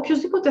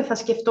οποιοδήποτε θα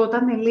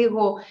σκεφτόταν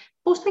λίγο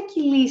πώς θα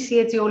κυλήσει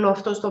έτσι όλο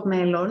αυτό στο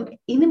μέλλον.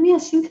 Είναι μια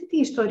σύνθετη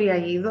ιστορία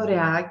η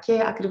δωρεά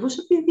και ακριβώς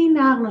επειδή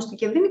είναι άγνωστη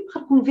και δεν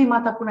υπάρχουν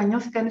βήματα που να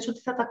νιώθει κανείς ότι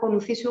θα τα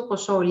ακολουθήσει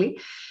όπως όλοι,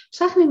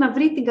 ψάχνει να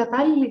βρει την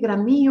κατάλληλη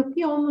γραμμή, η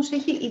οποία όμως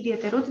έχει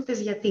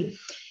ιδιαιτερότητες. Γιατί?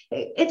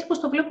 Έτσι πως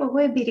το βλέπω εγώ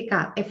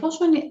εμπειρικά,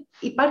 εφόσον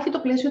υπάρχει το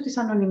πλαίσιο της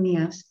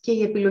ανωνυμίας και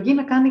η επιλογή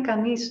να κάνει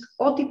κανείς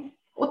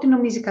ό,τι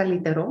νομίζει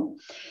καλύτερο,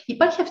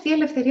 υπάρχει αυτή η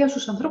ελευθερία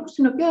στους ανθρώπους,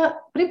 την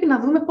οποία πρέπει να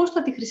δούμε πώς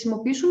θα τη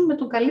χρησιμοποιήσουν με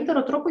τον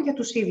καλύτερο τρόπο για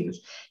τους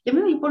ίδιους. Για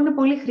μένα λοιπόν είναι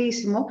πολύ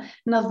χρήσιμο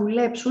να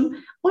δουλέψουν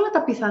όλα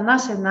τα πιθανά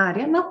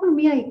σενάρια, να έχουν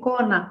μια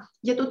εικόνα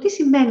για το τι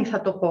σημαίνει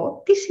θα το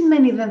πω, τι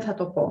σημαίνει δεν θα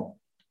το πω.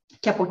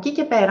 Και από εκεί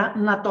και πέρα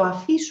να το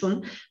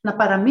αφήσουν, να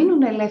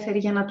παραμείνουν ελεύθεροι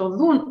για να το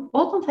δουν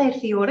όταν θα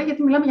έρθει η ώρα,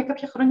 γιατί μιλάμε για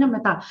κάποια χρόνια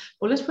μετά.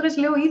 Πολλές φορές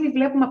λέω, ήδη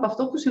βλέπουμε από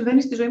αυτό που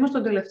συμβαίνει στη ζωή μας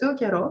τον τελευταίο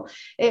καιρό,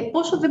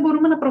 πόσο δεν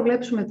μπορούμε να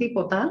προβλέψουμε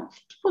τίποτα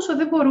και πόσο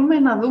δεν μπορούμε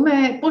να δούμε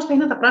πώς θα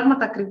είναι τα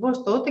πράγματα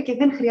ακριβώς τότε και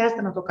δεν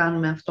χρειάζεται να το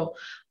κάνουμε αυτό.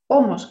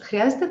 Όμως,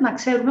 χρειάζεται να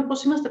ξέρουμε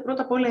πώς είμαστε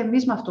πρώτα απ' όλα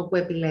εμείς με αυτό που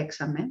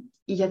επιλέξαμε,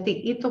 γιατί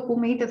είτε το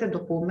πούμε είτε δεν το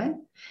πούμε,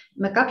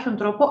 με κάποιον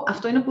τρόπο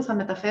αυτό είναι που θα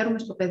μεταφέρουμε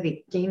στο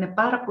παιδί. Και είναι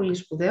πάρα πολύ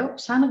σπουδαίο,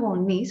 σαν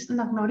γονείς,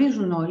 να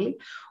γνωρίζουν όλοι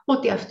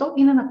ότι αυτό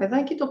είναι ένα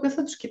παιδάκι το οποίο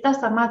θα τους κοιτά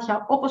στα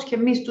μάτια, όπως και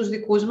εμείς τους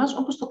δικούς μας,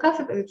 όπως το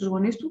κάθε παιδί τους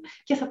γονείς του,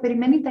 και θα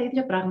περιμένει τα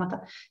ίδια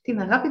πράγματα. Την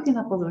αγάπη, την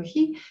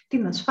αποδοχή,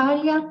 την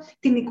ασφάλεια,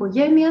 την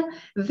οικογένεια.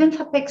 Δεν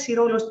θα παίξει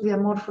ρόλο στη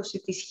διαμόρφωση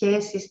της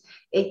σχέσης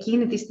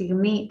εκείνη τη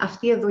στιγμή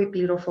αυτή εδώ η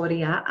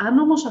πληροφορία. Αν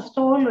όμως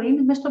αυτό όλο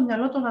είναι μέσα στο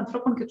μυαλό των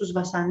ανθρώπων και τους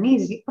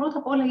βασανίζει, πρώτα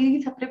απ' όλα οι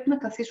ίδιοι θα πρέπει να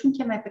καθίσουν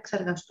και να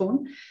επεξεργαστούν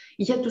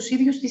για τους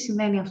ίδιους τι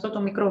σημαίνει αυτό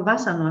το μικρό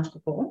βάσανο, ας το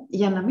πω,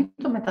 για να μην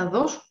το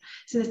μεταδώσουν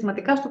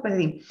συναισθηματικά στο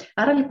παιδί.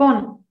 Άρα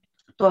λοιπόν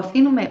το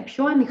αφήνουμε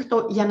πιο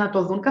ανοιχτό για να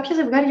το δουν. Κάποια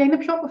ζευγάρια είναι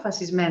πιο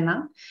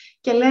αποφασισμένα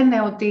και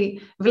λένε ότι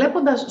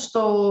βλέποντας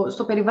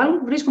στο περιβάλλον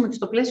που βρίσκομαι και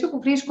στο πλαίσιο που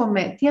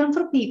βρίσκομαι, τι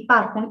άνθρωποι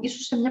υπάρχουν,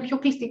 ίσως σε μια πιο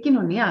κλειστή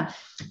κοινωνία,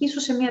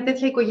 ίσως σε μια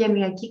τέτοια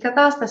οικογενειακή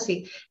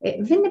κατάσταση,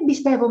 δεν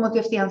εμπιστεύομαι ότι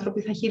αυτοί οι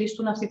άνθρωποι θα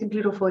χειριστούν αυτή την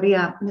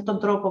πληροφορία με τον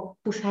τρόπο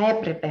που θα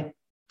έπρεπε.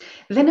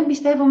 Δεν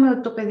εμπιστεύομαι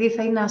ότι το παιδί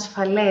θα είναι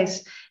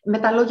ασφαλές με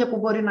τα λόγια που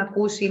μπορεί να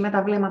ακούσει, με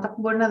τα βλέμματα που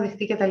μπορεί να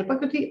δεχτεί κτλ.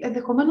 Και ότι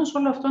ενδεχομένως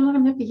όλο αυτό να είναι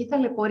μια πηγή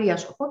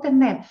ταλαιπωρίας. Οπότε,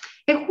 ναι,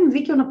 έχουν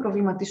δίκιο να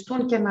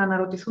προβληματιστούν και να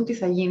αναρωτηθούν τι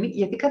θα γίνει,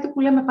 γιατί κάτι που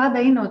λέμε πάντα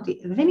είναι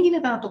ότι δεν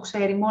γίνεται να το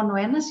ξέρει μόνο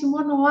ένας ή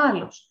μόνο ο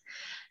άλλος.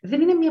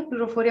 Δεν είναι μια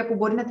πληροφορία που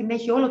μπορεί να την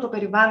έχει όλο το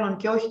περιβάλλον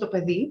και όχι το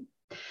παιδί.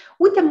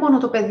 Ούτε μόνο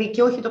το παιδί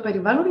και όχι το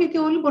περιβάλλον, γιατί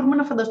όλοι μπορούμε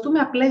να φανταστούμε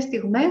απλές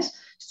στιγμές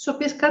στις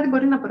οποίες κάτι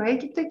μπορεί να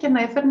προέκυπτε και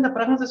να έφερνει τα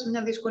πράγματα σε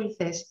μια δύσκολη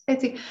θέση.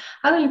 Έτσι.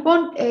 Άρα λοιπόν,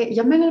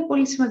 για μένα είναι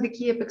πολύ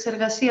σημαντική η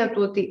επεξεργασία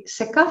του ότι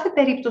σε κάθε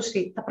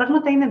περίπτωση τα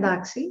πράγματα είναι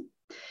εντάξει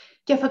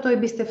και θα το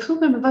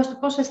εμπιστευτούμε με βάση το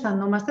πώς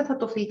αισθανόμαστε, θα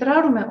το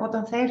φιλτράρουμε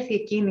όταν θα έρθει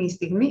εκείνη η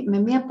στιγμή με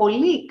μια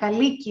πολύ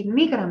καλή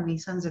κοινή γραμμή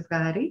σαν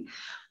ζευγάρι,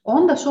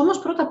 όντας όμως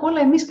πρώτα απ' όλα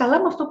εμείς καλά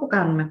με αυτό που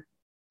κάνουμε.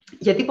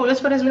 Γιατί πολλές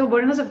φορές λέω,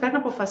 μπορεί ένα ζευγάρι να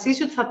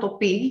αποφασίσει ότι θα το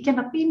πει και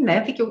να πει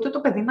ναι, δικαιούται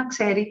το παιδί να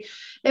ξέρει.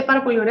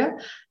 Πάρα πολύ ωραία.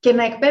 Και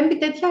να εκπέμπει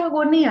τέτοια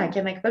αγωνία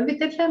και να εκπέμπει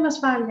τέτοια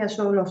ανασφάλεια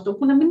σε όλο αυτό,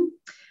 που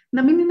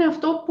να μην είναι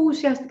αυτό που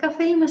ουσιαστικά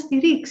θέλει να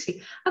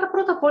στηρίξει. Άρα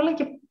πρώτα απ' όλα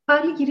και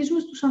πάλι γυρίζουμε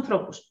στους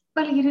ανθρώπους.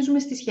 Πάλι γυρίζουμε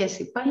στη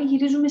σχέση, πάλι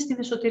γυρίζουμε στην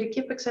εσωτερική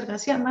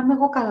επεξεργασία, να είμαι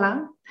εγώ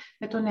καλά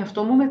με τον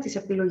εαυτό μου, με τις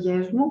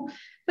επιλογές μου,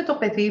 με το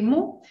παιδί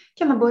μου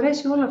και να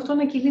μπορέσει όλο αυτό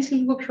να κυλήσει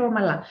λίγο πιο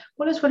ομαλά.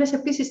 Πολλές φορές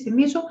επίσης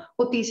θυμίζω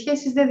ότι οι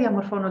σχέσεις δεν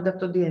διαμορφώνονται από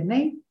το DNA.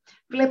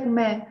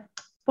 Βλέπουμε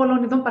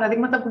πολλών ειδών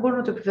παραδείγματα που μπορούν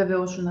να το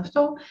επιβεβαιώσουν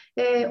αυτό,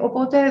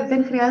 οπότε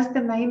δεν χρειάζεται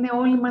να είναι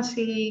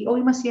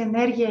όλη μας η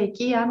ενέργεια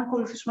εκεί αν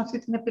ακολουθήσουμε αυτή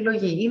την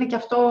επιλογή. Είναι και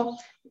αυτό,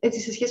 έτσι,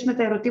 σε σχέση με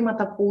τα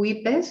ερωτήματα που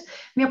είπες,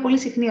 μια πολύ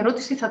συχνή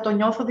ερώτηση, θα το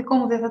νιώθω δικό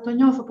μου, δεν θα το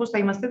νιώθω, πώς θα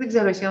είμαστε, δεν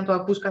ξέρω εσύ αν το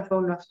ακούς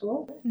καθόλου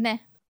αυτό. Ναι.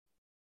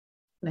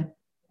 Ναι.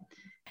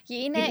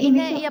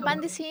 Η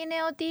απάντηση είναι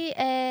ότι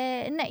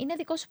ναι, είναι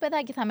δικό σου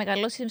παιδάκι, θα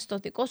μεγαλώσει στο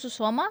δικό σου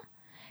σώμα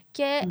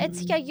και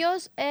έτσι κι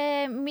αλλιώς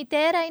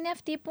μητέρα είναι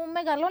αυτή που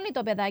μεγαλώνει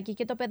το παιδάκι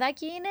και το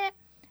παιδάκι είναι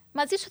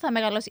μαζί σου, θα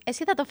μεγαλώσει.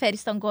 Εσύ θα το φέρεις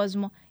στον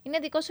κόσμο. Είναι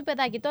δικό σου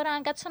παιδάκι. Τώρα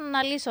αν κάτσω να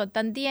αναλύσω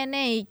τα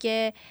DNA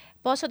και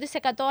πόσο της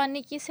εκατό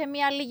ανήκει σε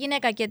μια άλλη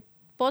γυναίκα και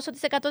πόσο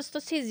της εκατό στο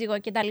σύζυγο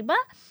κτλ.,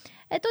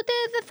 τότε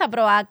δεν θα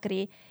βρω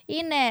άκρη.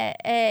 Είναι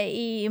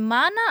η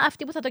μάνα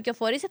αυτή που θα το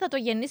κυοφορήσει, θα το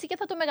γεννήσει και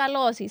θα το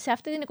μεγαλώσει. Σε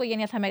αυτή την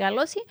οικογένεια θα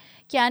μεγαλώσει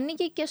και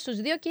ανήκει και στους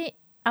δύο και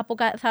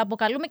θα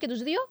αποκαλούμε και τους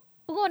δύο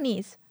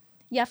γονείς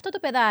για αυτό το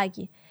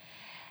παιδάκι.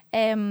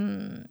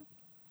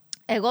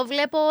 Εγώ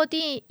βλέπω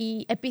ότι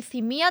η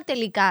επιθυμία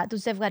τελικά του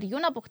ζευγαριού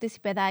να αποκτήσει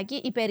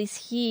παιδάκι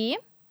υπερισχύει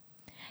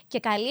και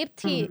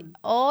καλύπτει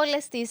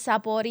όλες τις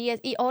απορίες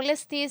ή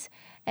όλες τις,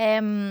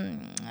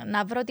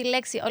 να βρω τη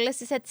λέξη, όλες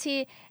τις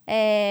έτσι...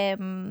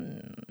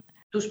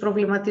 Τους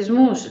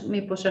προβληματισμούς,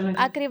 μήπως εννοείς.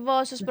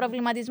 Ακριβώς, τους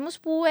προβληματισμούς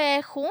που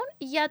έχουν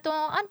για το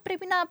αν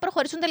πρέπει να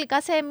προχωρήσουν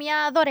τελικά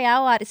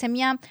σε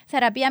μια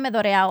θεραπεία με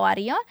δωρεά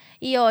οάριο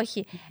ή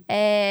όχι.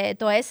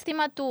 Το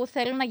αίσθημα του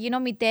θέλω να γίνω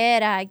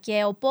μητέρα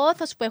και ο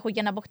πόθος που έχω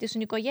για να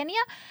αποκτήσουν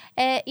οικογένεια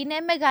είναι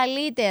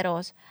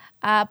μεγαλύτερος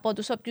από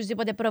τους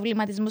οποιουσδήποτε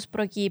προβληματισμούς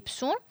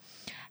προκύψουν.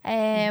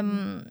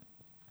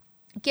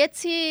 Και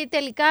έτσι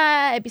τελικά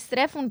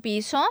επιστρέφουν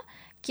πίσω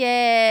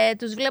και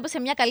τους βλέπω σε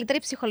μια καλύτερη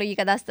ψυχολογική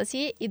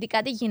κατάσταση,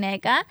 ειδικά τη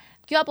γυναίκα,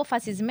 πιο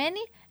αποφασισμένη,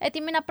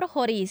 έτοιμη να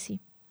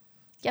προχωρήσει.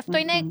 Και αυτό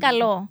είναι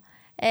καλό.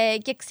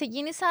 Και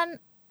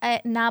ξεκίνησαν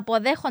να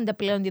αποδέχονται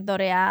πλέον τη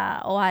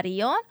δωρεά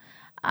οαρίων.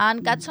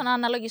 Αν κάτσω να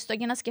αναλογιστώ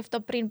και να σκεφτώ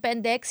πριν 5-6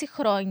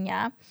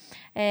 χρόνια,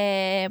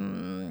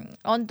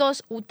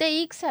 όντως ούτε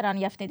ήξεραν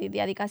για αυτή τη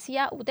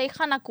διαδικασία, ούτε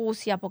είχαν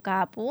ακούσει από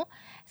κάπου.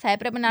 Θα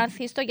έπρεπε να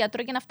έρθεις στο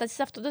γιατρό και να φτάσεις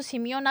σε αυτό το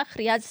σημείο να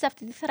χρειάζεσαι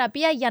αυτή τη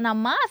θεραπεία για να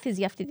μάθεις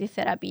για αυτή τη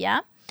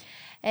θεραπεία.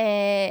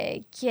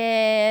 Και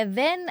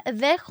δεν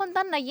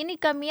δέχονταν να γίνει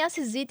καμία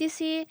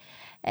συζήτηση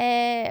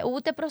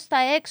ούτε προς τα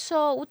έξω,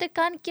 ούτε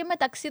καν και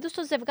μεταξύ τους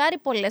το ζευγάρι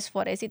πολλές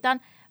φορές. Ήταν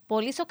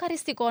πολύ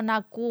σοκαριστικό να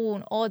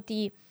ακούν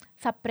ότι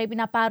θα πρέπει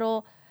να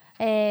πάρω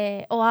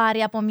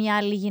οάρη από μια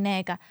άλλη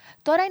γυναίκα.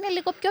 Τώρα είναι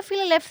λίγο πιο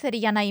φιλελεύθερη,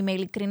 για να είμαι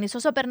ειλικρινής,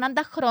 όσο περνάνε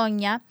τα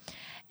χρόνια.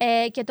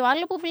 Και το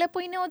άλλο που βλέπω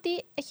είναι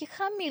ότι έχει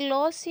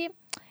χαμηλώσει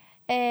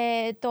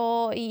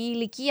η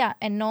ηλικία,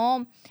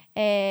 ενώ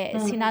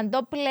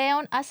συναντώ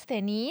πλέον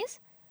ασθενείς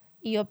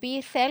οι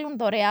οποίοι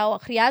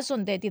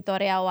χρειάζονται τη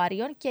δωρεά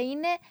οάριων και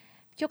είναι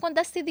πιο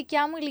κοντά στη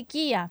δικιά μου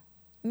ηλικία.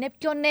 Είναι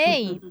πιο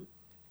νέοι.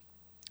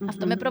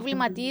 Αυτό με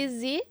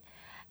προβληματίζει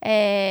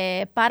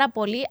πάρα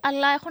πολύ,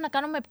 αλλά έχω να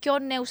κάνω με πιο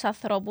νέους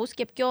ανθρώπους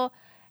και πιο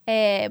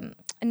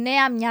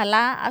νέα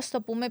μυαλά, ας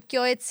το πούμε,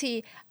 πιο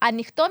έτσι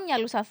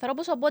ανοιχτόμυαλους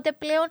ανθρώπους, οπότε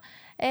πλέον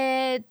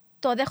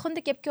το δέχονται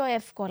και πιο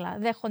εύκολα.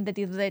 Δέχονται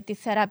τη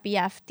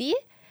θεραπεία αυτή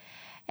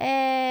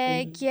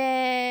και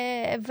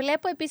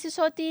βλέπω επίσης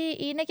ότι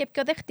είναι και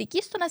πιο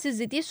δεχτικοί στο να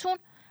συζητήσουν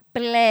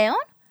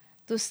πλέον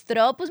τους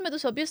τρόπους με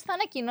τους οποίους θα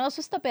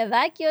ανακοινώσουν στο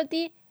παιδάκι ότι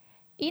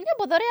είναι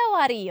από δωρεά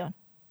οαρίων.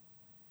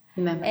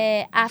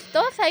 Αυτό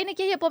θα είναι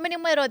και η επόμενη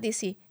μου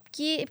ερώτηση.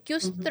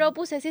 Ποιους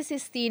τρόπους εσύ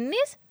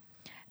συστήνεις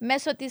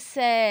μέσω της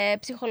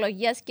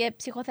ψυχολογίας και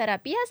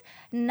ψυχοθεραπείας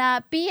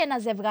να πει ένα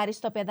ζευγάρι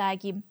στο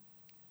παιδάκι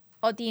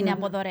ότι είναι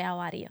από δωρεά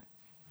οάριο?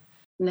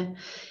 Ναι.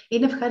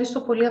 Είναι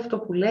ευχάριστο πολύ αυτό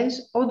που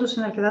λες. Όντως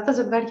είναι αρκετά τα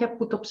ζευγάρια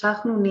που το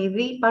ψάχνουν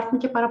ήδη. Υπάρχουν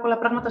και πάρα πολλά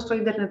πράγματα στο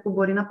ίντερνετ που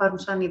μπορεί να πάρουν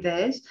σαν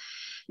ιδέες.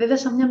 Βέβαια,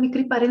 σαν μια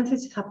μικρή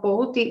παρένθεση θα πω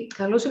ότι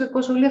καλώς ή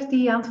κακώς όλοι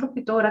αυτοί οι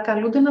άνθρωποι τώρα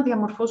καλούνται να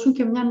διαμορφώσουν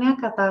και μια νέα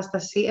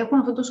κατάσταση. Έχουν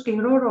αυτό το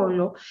σκληρό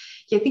ρόλο,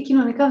 γιατί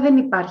κοινωνικά δεν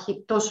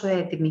υπάρχει τόσο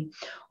έτοιμη.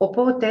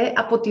 Οπότε,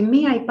 από τη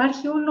μία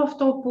υπάρχει όλο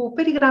αυτό που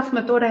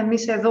περιγράφουμε τώρα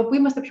εμείς εδώ, που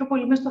είμαστε πιο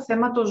πολύ μέσα στο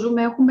θέμα, το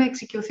ζούμε, έχουμε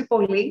εξοικειωθεί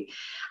πολύ.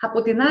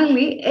 Από την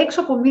άλλη,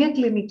 έξω από μια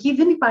κλινική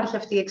δεν υπάρχει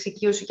αυτή η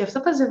εξοικείωση και αυτά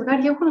τα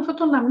ζευγάρια έχουν αυτό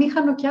τον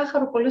αμήχανο και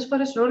άχαρο πολλές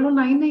φορές ρόλο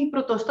να είναι οι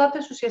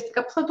πρωτοστάτες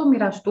ουσιαστικά που θα το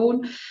μοιραστούν,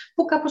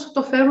 που κάπως θα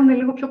το φέρουν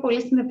λίγο πιο πολύ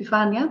στην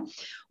επιφάνεια.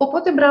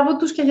 Οπότε μπράβο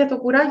τους και για το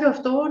κουράγιο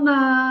αυτό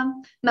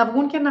να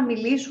βγουν και να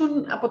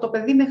μιλήσουν από το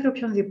παιδί μέχρι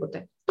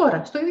οποιονδήποτε.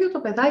 Τώρα, στο ίδιο το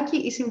παιδάκι,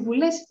 οι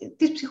συμβουλές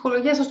της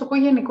ψυχολογίας, ας το πω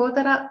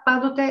γενικότερα,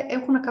 πάντοτε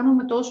έχουν να κάνουν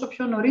με το όσο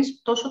πιο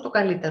νωρίς, τόσο το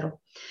καλύτερο.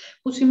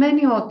 Που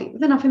σημαίνει ότι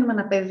δεν αφήνουμε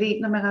ένα παιδί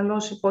να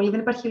μεγαλώσει πολύ, δεν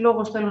υπάρχει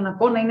λόγος, θέλω να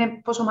πω, να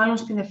είναι πόσο μάλλον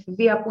στην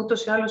εφηβεία που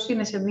ούτως ή άλλως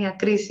είναι σε μια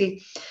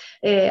κρίση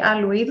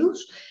άλλου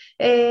είδους.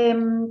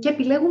 και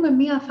επιλέγουμε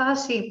μία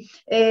φάση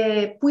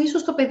που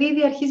ίσως το παιδί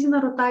ήδη αρχίζει να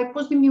ρωτάει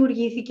πώς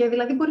δημιουργήθηκε,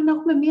 δηλαδή μπορεί να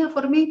έχουμε μία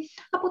αφορμή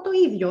από το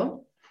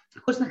ίδιο,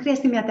 χωρίς να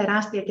χρειαστεί μια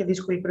τεράστια και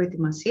δύσκολη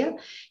προετοιμασία.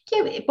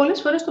 Και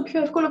πολλές φορές το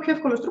πιο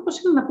εύκολος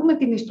τρόπος είναι να πούμε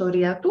την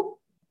ιστορία του,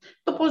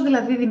 το πώς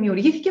δηλαδή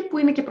δημιουργήθηκε, που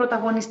είναι και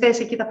πρωταγωνιστές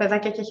εκεί τα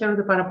παιδάκια και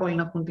χαίρονται πάρα πολύ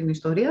να ακούν την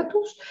ιστορία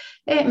τους,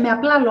 με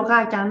απλά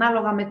λογάκια,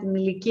 ανάλογα με την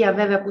ηλικία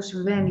βέβαια που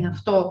συμβαίνει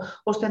αυτό,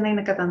 ώστε να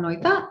είναι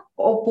κατανοητά,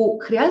 όπου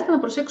χρειάζεται να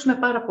προσέξουμε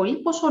πάρα πολύ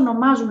πώς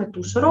ονομάζουμε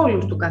τους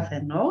ρόλους του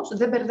καθενός,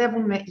 δεν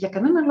μπερδεύουμε για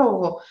κανένα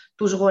λόγο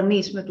τους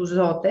γονείς με τους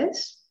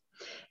δότες,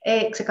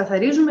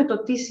 ξεκαθαρίζουμε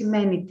το τι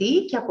σημαίνει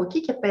τι και από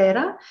εκεί και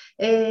πέρα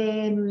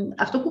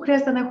αυτό που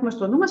χρειάζεται να έχουμε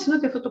στο νου μας είναι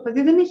ότι αυτό το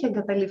παιδί δεν έχει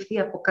εγκαταλειφθεί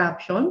από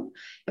κάποιον,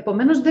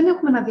 επομένως δεν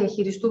έχουμε να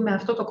διαχειριστούμε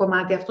αυτό το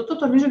κομμάτι. Αυτό το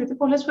τονίζω γιατί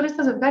πολλές φορές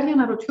τα ζευγάρια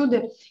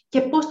αναρωτιούνται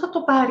και πώς θα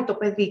το πάρει το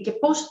παιδί και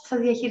πώς θα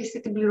διαχειριστεί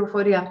την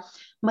πληροφορία.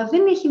 Μα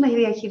δεν έχει να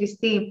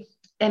διαχειριστεί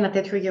ένα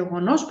τέτοιο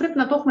γεγονός, πρέπει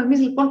να το έχουμε εμείς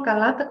λοιπόν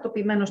καλά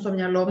τακτοποιημένο στο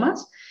μυαλό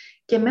μας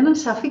και με έναν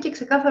σαφή και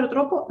ξεκάθαρο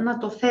τρόπο να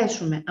το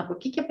θέσουμε. Από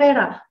εκεί και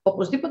πέρα,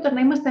 οπωσδήποτε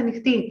να είμαστε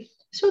ανοιχτοί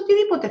σε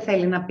οτιδήποτε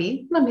θέλει να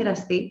πει, να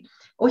μοιραστεί,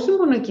 όχι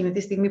μόνο εκείνη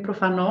τη στιγμή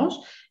προφανώς,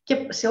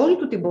 και σε όλη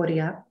του την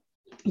πορεία,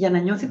 για να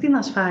νιώθει την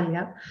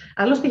ασφάλεια.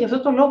 Άλλωστε, γι'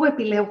 αυτό το λόγο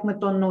επιλέγουμε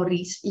το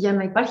νωρίς, για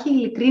να υπάρχει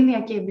ειλικρίνεια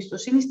και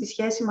εμπιστοσύνη στη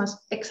σχέση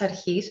μας εξ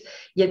αρχής,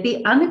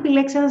 γιατί αν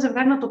επιλέξει ένα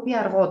ζευγάρι να το πει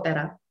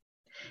αργότερα,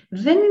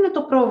 δεν είναι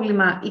το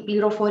πρόβλημα η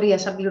πληροφορία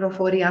σαν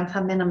πληροφορία, αν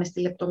θα μέναμε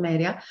στη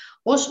λεπτομέρεια,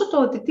 όσο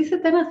το ότι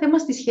τίθεται ένα θέμα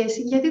στη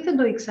σχέση, γιατί δεν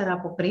το ήξερα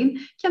από πριν,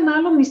 και ένα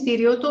άλλο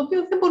μυστήριο, το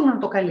οποίο δεν μπορούμε να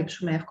το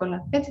καλύψουμε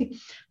εύκολα. Έτσι.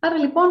 Άρα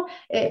λοιπόν,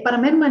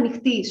 παραμένουμε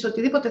ανοιχτοί σε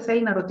οτιδήποτε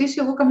θέλει να ρωτήσει.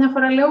 Εγώ καμιά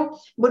φορά λέω: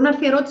 μπορεί να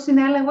έρθει η ερώτηση,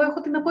 ναι, αλλά εγώ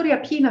έχω την απορία.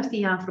 Ποιοι είναι αυτοί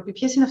οι άνθρωποι,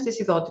 ποιες είναι αυτές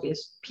οι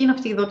δότριες, ποιοι είναι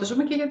αυτοί οι δότες,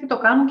 και γιατί το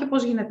κάνουν και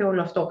πώς γίνεται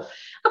όλο αυτό.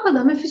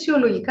 Απαντάμε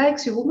φυσιολογικά,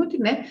 εξηγούμε ότι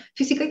ναι,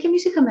 φυσικά και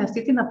εμείς είχαμε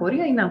αυτή την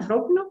απορία, είναι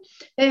ανθρώπινο.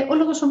 Ο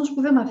λόγος όμως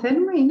που δεν μαθαίνουμε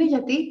είναι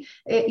γιατί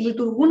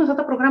λειτουργούν αυτά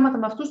τα προγράμματα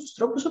με αυτούς τους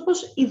τρόπους,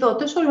 όπως οι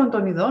δότες όλων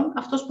των ειδών,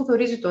 αυτός που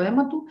θωρίζει το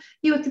αίμα του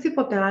ή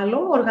οτιδήποτε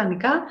άλλο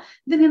οργανικά,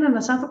 δεν είναι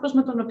ένας άνθρωπος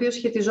με τον οποίο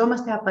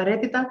σχετιζόμαστε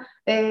απαραίτητα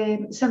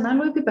σε ένα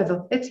άλλο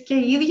επίπεδο. Έτσι, και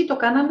οι ίδιοι το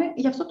κάνανε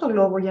γι' αυτό το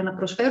λόγο, για να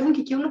προσφέρουν, και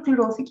εκεί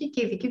ολοκληρώθηκε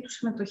και η δική του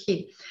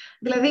συμμετοχή.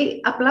 Δηλαδή,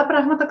 απλά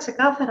πράγματα,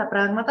 ξεκάθαρα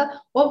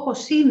πράγματα,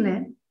 όπως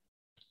είναι.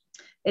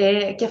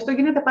 Και αυτό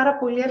γίνεται πάρα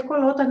πολύ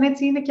εύκολο όταν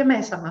έτσι είναι και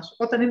μέσα μας.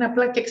 Όταν είναι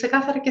απλά και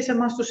ξεκάθαρα και σε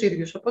εμάς τους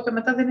ίδιους. Οπότε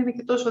μετά δεν είναι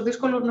και τόσο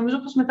δύσκολο. Νομίζω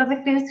πως μετά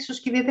δεν χρειάζεται ίσως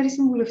και ιδιαίτερη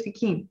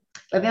συμβουλευτική.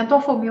 Δηλαδή, αν το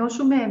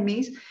αφομοιώσουμε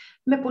εμείς,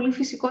 με πολύ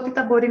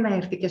φυσικότητα μπορεί να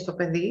έρθει και στο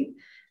παιδί.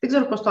 Δεν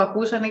ξέρω πώς το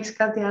ακούς, αν έχεις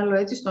κάτι άλλο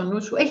έτσι στο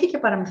νου σου. Έχει και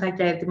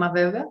παραμυθάκια έτοιμα,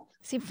 βέβαια.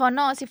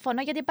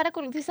 Συμφωνώ, γιατί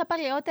παρακολουθήσα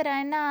παλαιότερα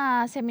ένα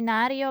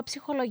σεμινάριο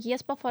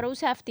ψυχολογίας που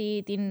αφορούσε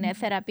αυτή την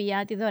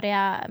θεραπεία, τη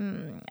δωρεά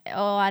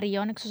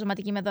οαρίων,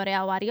 εξωσωματική με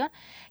δωρεά οαρίων,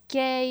 και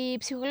η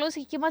ψυχολόγος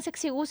εκεί μας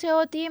εξηγούσε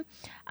ότι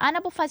αν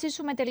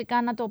αποφασίσουμε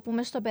τελικά να το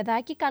πούμε στο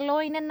παιδάκι,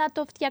 καλό είναι να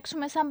το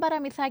φτιάξουμε σαν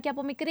παραμυθάκι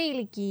από μικρή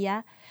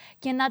ηλικία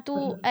και να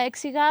του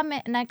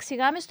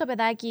εξηγάμε στο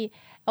παιδάκι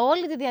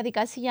όλη τη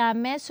διαδικασία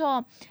μέσω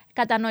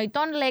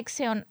κατανοητών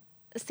λέξεων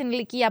στην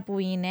ηλικία που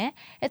είναι,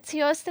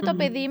 έτσι ώστε το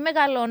παιδί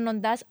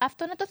μεγαλώνοντας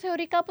αυτό να το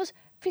θεωρεί κάπως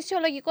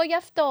φυσιολογικό γι'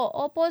 αυτό.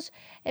 Όπως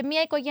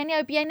μια οικογένεια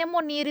η οποία είναι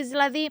μονήρης,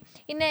 δηλαδή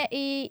είναι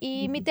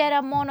η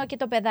μητέρα μόνο και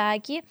το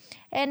παιδάκι,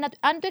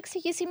 αν του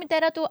εξηγήσει η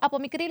μητέρα του από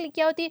μικρή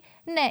ηλικία ότι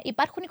ναι,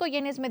 υπάρχουν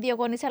οικογένειες με δύο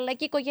γονείς, αλλά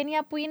και η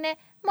οικογένεια που είναι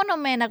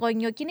μόνο με ένα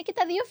γονιό και είναι και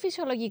τα δύο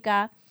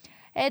φυσιολογικά,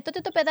 τότε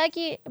το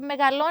παιδάκι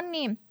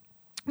μεγαλώνει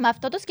με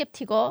αυτό το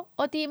σκεπτικό,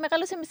 ότι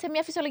μεγάλωσε σε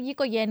μια φυσιολογική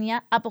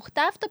οικογένεια,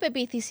 αποκτά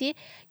αυτοπεποίθηση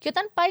και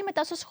όταν πάει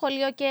μετά στο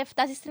σχολείο και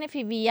φτάσει στην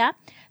εφηβεία,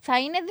 θα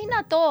είναι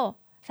δυνατό.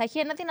 Θα έχει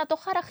ένα δυνατό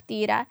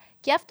χαρακτήρα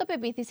και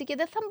αυτοπεποίθηση και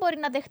δεν θα μπορεί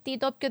να δεχτεί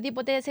το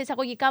οποιοδήποτε σε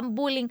εισαγωγικά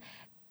bullying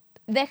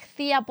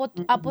δεχθεί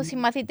από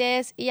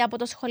συμμαθητές ή από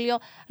το σχολείο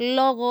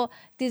λόγω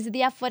της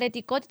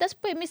διαφορετικότητας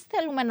που εμείς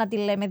θέλουμε να τη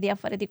λέμε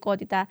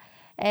διαφορετικότητα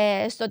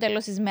στο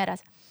τέλος της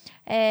μέρας.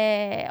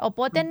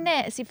 Οπότε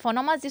ναι,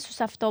 συμφωνώ μαζί σου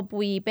σε αυτό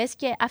που είπες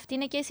και αυτή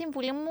είναι και η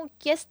συμβουλή μου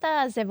και στα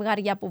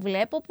ζευγάρια που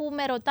βλέπω που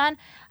με ρωτάνε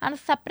αν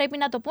θα πρέπει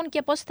να το πούν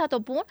και πώς θα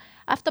το πούν.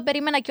 Αυτό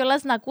περίμενα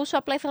κιόλας να ακούσω,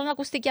 απλά ήθελα να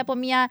ακουστεί και από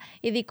μια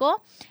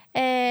ειδικό.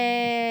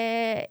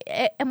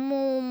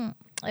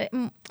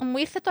 Μου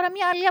ήρθε τώρα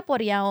μια άλλη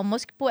απορία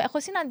όμως που έχω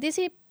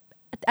συναντήσει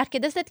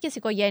αρκετές τέτοιες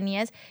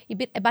οικογένειες.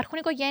 Υπάρχουν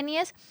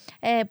οικογένειες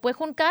που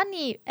έχουν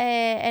κάνει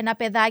ένα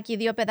παιδάκι,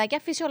 δύο παιδάκια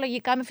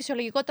φυσιολογικά, με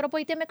φυσιολογικό τρόπο,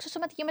 είτε με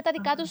εξωσωματική με τα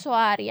δικά τους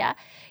οάρια.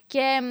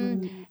 Και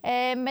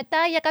μετά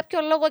για κάποιο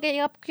λόγο και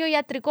για κάποιο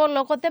ιατρικό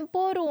λόγο δεν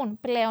μπορούν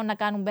πλέον να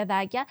κάνουν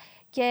παιδάκια.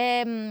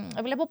 Και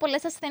βλέπω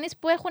πολλές ασθενείς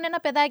που έχουν ένα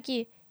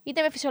παιδάκι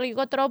είτε με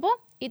φυσιολογικό τρόπο,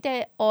 είτε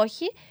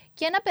όχι,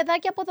 και ένα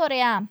παιδάκι από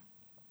δωρεά.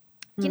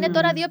 Και είναι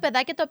τώρα δύο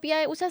παιδάκια τα οποία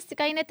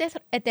ουσιαστικά είναι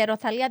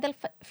ετεροθαλή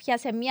αδελφιά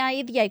σε μια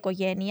ίδια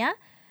οικογένεια,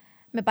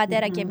 με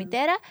πατέρα και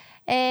μητέρα.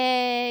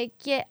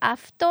 Και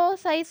αυτό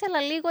θα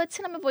ήθελα λίγο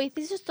έτσι να με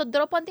βοηθήσει στον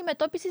τρόπο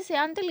αντιμετώπισης,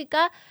 εάν τελικά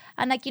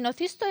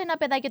ανακοινωθεί στο ένα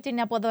παιδάκι ότι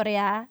είναι από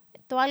δωρεά,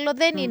 το άλλο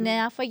δεν είναι,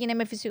 αφού έγινε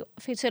με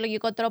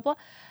φυσιολογικό τρόπο,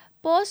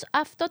 πώς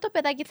αυτό το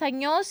παιδάκι θα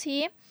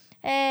νιώσει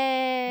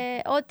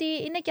ότι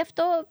είναι και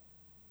αυτό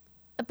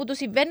που του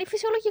συμβαίνει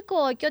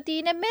φυσιολογικό και ότι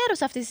είναι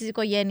μέρος αυτής της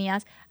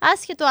οικογένειας,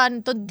 άσχετο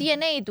αν το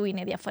DNA του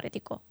είναι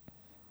διαφορετικό.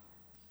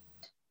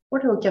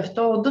 Ωραίο, και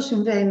αυτό όντως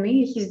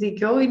συμβαίνει, έχεις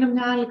δίκιο, είναι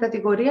μια άλλη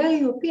κατηγορία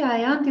η οποία,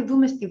 εάν τη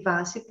δούμε στη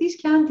βάση της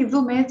και αν τη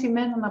δούμε έτσι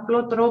με έναν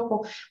απλό τρόπο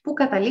που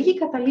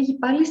καταλήγει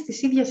πάλι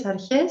στις ίδιες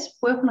αρχές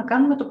που έχουν να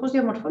κάνουν με το πώς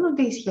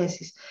διαμορφώνονται οι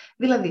σχέσεις.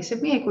 Δηλαδή, σε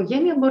μια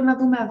οικογένεια μπορεί να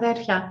δούμε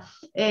αδέρφια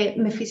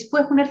που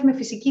έχουν έρθει με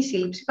φυσική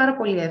σύλληψη πάρα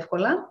πολύ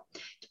εύκολα.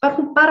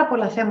 Υπάρχουν πάρα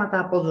πολλά θέματα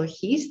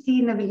αποδοχής, τι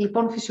είναι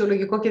λοιπόν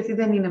φυσιολογικό και τι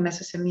δεν είναι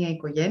μέσα σε μια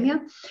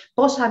οικογένεια,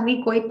 πώς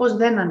ανήκω ή πώς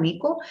δεν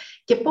ανήκω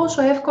και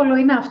πόσο εύκολο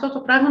είναι αυτό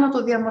το πράγμα να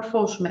το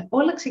διαμορφώσουμε.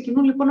 Όλα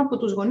ξεκινούν λοιπόν από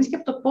τους γονείς και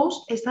από το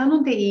πώς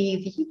αισθάνονται οι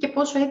ίδιοι και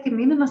πόσο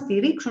έτοιμοι είναι να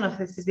στηρίξουν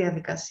αυτές τις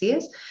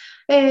διαδικασίες,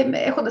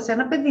 έχοντας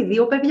ένα παιδί,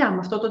 2 παιδιά, με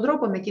αυτόν τον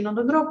τρόπο, με εκείνον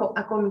τον τρόπο.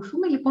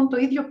 Ακολουθούμε λοιπόν το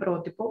ίδιο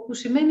πρότυπο, που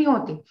σημαίνει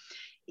ότι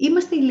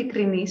είμαστε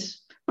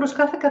ειλικρινείς προς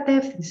κάθε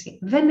κατεύθυνση.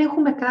 Δεν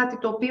έχουμε κάτι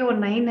το οποίο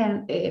να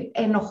είναι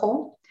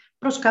ενοχό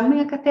προς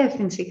καμία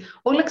κατεύθυνση.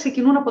 Όλα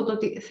ξεκινούν από το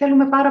ότι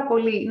θέλουμε πάρα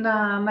πολύ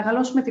να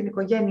μεγαλώσουμε την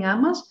οικογένειά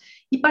μας.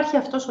 Υπάρχει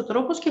αυτός ο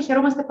τρόπος και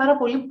χαιρόμαστε πάρα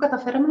πολύ που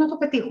καταφέραμε να το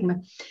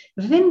πετύχουμε.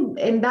 Δεν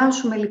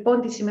εντάσσουμε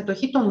λοιπόν τη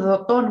συμμετοχή των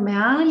δοτών με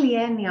άλλη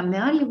έννοια, με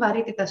άλλη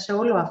βαρύτητα σε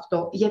όλο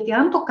αυτό, γιατί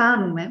αν το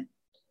κάνουμε,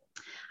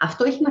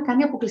 αυτό έχει να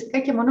κάνει αποκλειστικά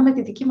και μόνο με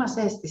τη δική μας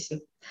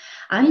αίσθηση.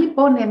 Αν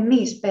λοιπόν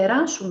εμείς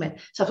περάσουμε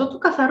σε αυτό το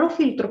καθαρό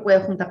φίλτρο που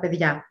έχουν τα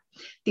παιδιά,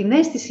 την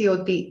αίσθηση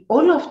ότι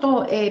όλο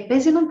αυτό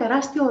παίζει έναν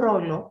τεράστιο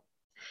ρόλο,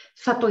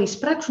 θα το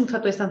εισπράξουν, θα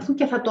το αισθανθούν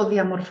και θα το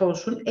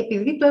διαμορφώσουν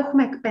επειδή το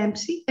έχουμε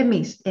εκπέμψει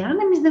εμείς. Εάν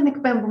εμείς δεν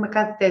εκπέμπουμε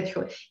κάτι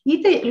τέτοιο,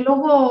 είτε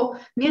λόγω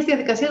μιας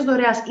διαδικασίας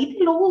δωρεάς,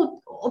 είτε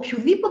λόγω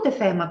οποιοδήποτε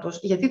θέματος,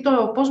 γιατί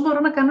το πώς μπορώ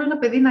να κάνω ένα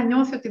παιδί να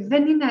νιώθει ότι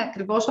δεν είναι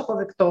ακριβώς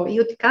αποδεκτό ή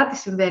ότι κάτι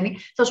συμβαίνει,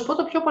 θα σου πω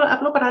το πιο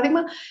απλό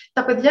παράδειγμα,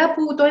 τα παιδιά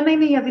που το ένα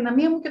είναι η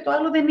αδυναμία μου και το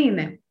άλλο δεν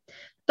είναι.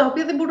 Τα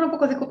οποία δεν μπορούν να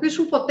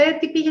αποκωδικοποιήσουν ποτέ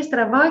τι πήγε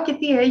στραβά και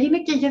τι έγινε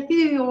και γιατί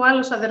ο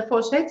άλλος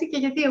αδερφός έτσι και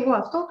γιατί εγώ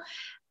αυτό.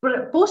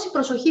 Πόση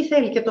προσοχή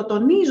θέλει, και το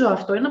τονίζω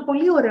αυτό, ένα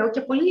πολύ ωραίο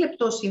και πολύ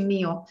λεπτό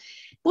σημείο,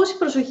 πόση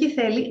προσοχή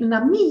θέλει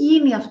να μην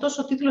γίνει αυτός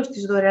ο τίτλος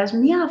της δωρεάς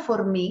μια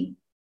αφορμή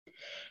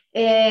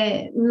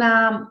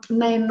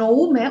να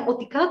εννοούμε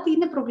ότι κάτι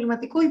είναι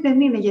προβληματικό ή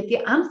δεν είναι, γιατί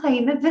αν θα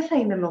είναι, δεν θα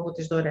είναι λόγω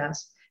της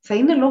δωρεάς. Θα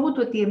είναι λόγω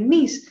του ότι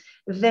εμείς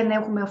δεν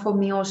έχουμε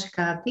αφομοιώσει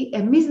κάτι,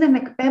 εμείς δεν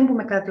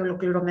εκπέμπουμε κάτι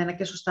ολοκληρωμένα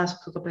και σωστά σε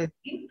αυτό το παιδί,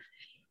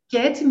 και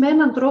έτσι με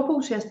έναν τρόπο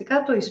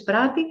ουσιαστικά το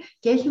εισπράττει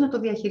και έχει να το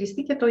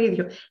διαχειριστεί και το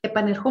ίδιο.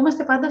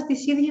 Επανερχόμαστε πάντα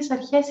στις ίδιες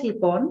αρχές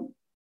λοιπόν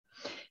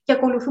και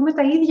ακολουθούμε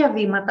τα ίδια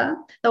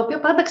βήματα, τα οποία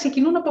πάντα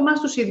ξεκινούν από εμάς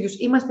τους ίδιους.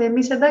 Είμαστε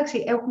εμείς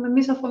εντάξει, έχουμε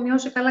εμείς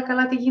αφομοιώσει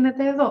καλά τι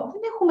γίνεται εδώ.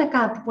 Δεν έχουμε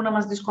κάτι που να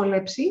μας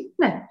δυσκολέψει.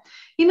 Ναι.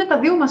 Είναι τα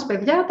 2 μας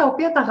παιδιά, τα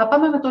οποία τα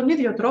αγαπάμε με τον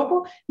ίδιο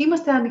τρόπο.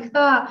 Είμαστε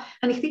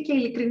ανοιχτοί και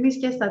ειλικρινείς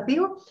και στα 2,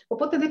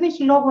 οπότε δεν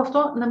έχει λόγο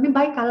αυτό να μην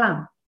πάει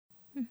καλά.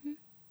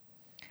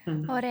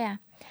 Ωραία.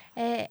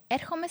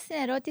 Έρχομαι στην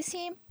ερώτηση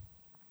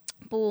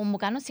που μου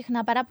κάνουν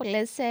συχνά πάρα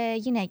πολλές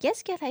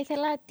γυναίκες και θα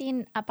ήθελα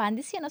την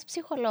απάντηση ενός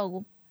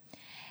ψυχολόγου.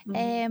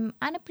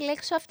 Αν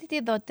επιλέξω αυτή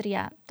τη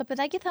δότρια, το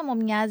παιδάκι θα μου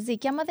μοιάζει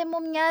και άμα δεν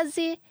μου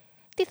μοιάζει,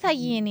 τι θα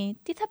γίνει,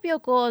 τι θα πει ο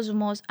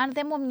κόσμος, αν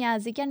δεν μου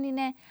μοιάζει και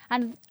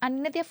αν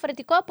είναι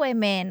διαφορετικό από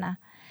εμένα.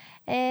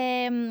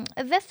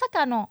 Δεν θα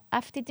κάνω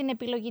αυτή την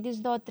επιλογή της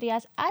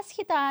δότριας,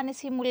 άσχετα αν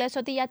εσύ μου λες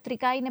ότι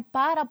ιατρικά είναι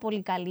πάρα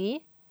πολύ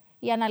καλή.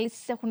 Οι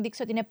αναλύσεις έχουν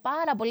δείξει ότι είναι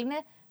πάρα πολύ,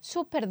 είναι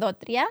σούπερ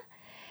δότρια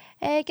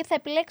και θα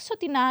επιλέξω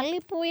την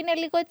άλλη που είναι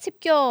λίγο έτσι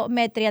πιο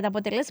μέτρια τα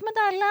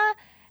αποτελέσματα, αλλά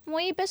μου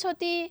είπες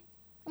ότι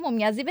μου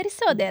μοιάζει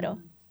περισσότερο.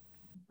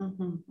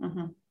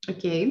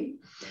 Οκ.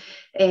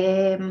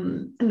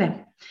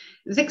 Ναι.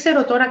 Δεν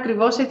ξέρω τώρα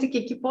ακριβώς έτσι και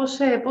εκεί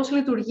πώς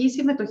λειτουργεί η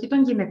συμμετοχή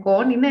των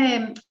γυναικών.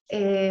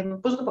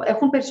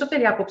 Έχουν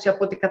περισσότερη άποψη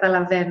από ό,τι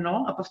καταλαβαίνω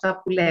από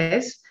αυτά που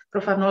λες.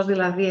 Προφανώς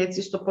δηλαδή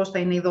έτσι στο πώς θα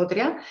είναι η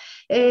δότρια.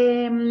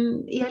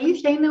 Η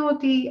αλήθεια είναι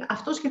ότι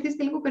αυτό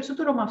σχετίζεται λίγο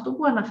περισσότερο με αυτό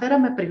που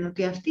αναφέραμε πριν.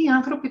 Ότι αυτοί οι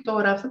άνθρωποι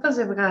τώρα, αυτά τα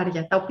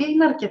ζευγάρια, τα οποία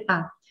είναι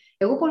αρκετά.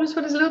 Εγώ πολλές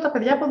φορές λέω τα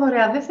παιδιά από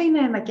δωρεά δεν θα είναι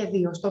 1 και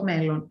 2 στο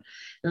μέλλον.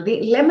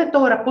 Δηλαδή, λέμε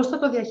τώρα πώς θα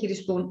το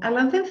διαχειριστούν,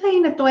 αλλά δεν θα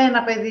είναι το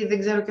ένα παιδί, δεν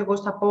ξέρω κι εγώ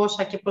στα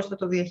πόσα και πώς θα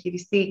το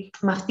διαχειριστεί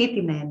με αυτή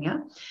την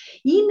έννοια.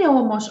 Είναι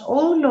όμως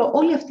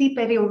όλη αυτή η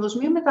περίοδος,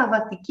 μια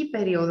μεταβατική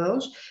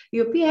περίοδος, η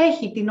οποία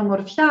έχει την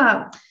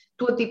ομορφιά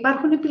του ότι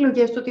υπάρχουν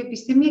επιλογές, του ότι η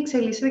επιστήμη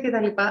εξελίσσεται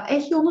κτλ.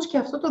 Έχει όμως και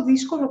αυτό το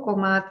δύσκολο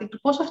κομμάτι του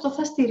πώς αυτό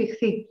θα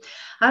στηριχθεί.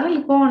 Άρα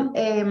λοιπόν,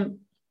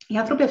 οι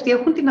άνθρωποι αυτοί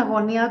έχουν την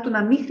αγωνία του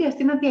να μην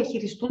χρειαστεί να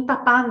διαχειριστούν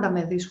τα πάντα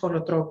με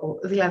δύσκολο τρόπο.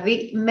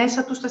 Δηλαδή,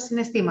 μέσα τους τα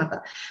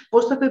συναισθήματα.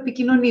 Πώς θα το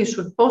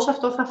επικοινωνήσουν, πώς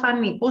αυτό θα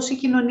φανεί, πώς η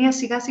κοινωνία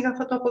σιγά-σιγά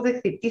θα το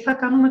αποδεχθεί, τι θα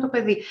κάνουν με το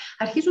παιδί.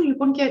 Αρχίζουν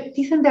λοιπόν και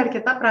τίθενται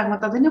αρκετά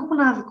πράγματα, δεν έχουν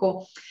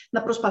άδικο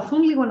να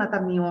προσπαθούν λίγο να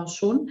τα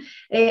μειώσουν,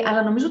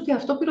 αλλά νομίζω ότι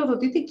αυτό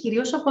πυροδοτείται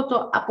κυρίως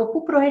από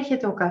πού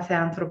προέρχεται ο κάθε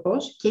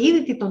άνθρωπος και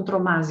ήδη τι τον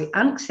τρομάζει.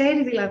 Αν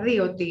ξέρει δηλαδή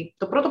ότι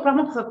το πρώτο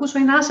πράγμα που θα ακούσω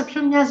είναι σε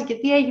ποιον μοιάζει και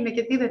τι έγινε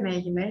και τι δεν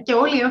έγινε, και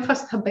όλη η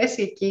έμφαση θα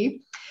πέσει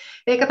εκεί,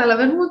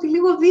 καταλαβαίνουμε ότι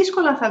λίγο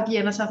δύσκολα θα βγει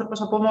ένας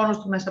άνθρωπος από μόνος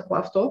του μέσα από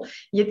αυτό,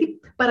 γιατί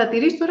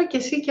παρατηρείς τώρα και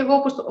εσύ και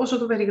εγώ όσο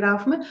το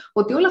περιγράφουμε,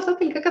 ότι όλα αυτά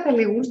τελικά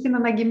καταλήγουν στην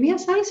ανάγκη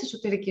μιας άλλης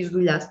εσωτερικής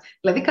δουλειάς.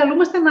 Δηλαδή,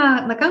 καλούμαστε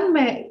να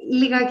κάνουμε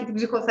λιγάκι την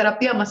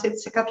ψυχοθεραπεία μας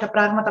έτσι, σε κάποια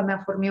πράγματα με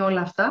αφορμή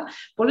όλα αυτά.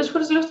 Πολλές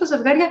φορές λέω στα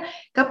ζευγάρια,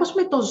 κάπως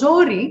με το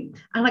ζόρι,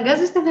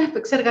 αναγκάζεστε να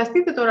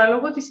επεξεργαστείτε τώρα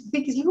λόγω της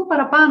συνθήκης λίγο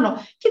παραπάνω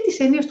και τις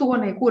έννοιες του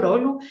γονεϊκού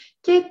ρόλου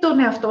και τον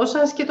εαυτό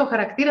σας και το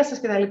χαρακτήρα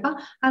σας κτλ.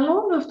 Αλλά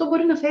όλο αυτό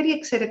μπορεί να φέρει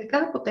εξαιρετικά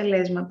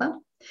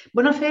αποτελέσματα.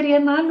 Μπορεί να φέρει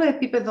ένα άλλο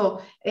επίπεδο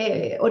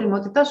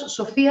ωριμότητας,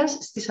 σοφίας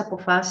στις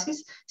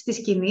αποφάσεις,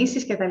 στις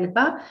κινήσεις κτλ.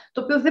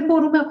 Το οποίο δεν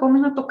μπορούμε ακόμη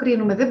να το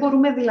κρίνουμε. Δεν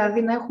μπορούμε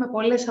δηλαδή να έχουμε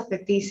πολλές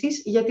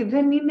απαιτήσεις, γιατί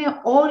δεν είναι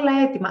όλα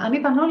έτοιμα. Αν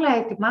ήταν όλα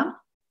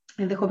έτοιμα,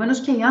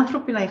 ενδεχομένως και οι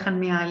άνθρωποι να είχαν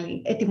μια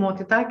άλλη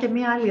ετοιμότητα και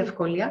μια άλλη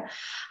ευκολία.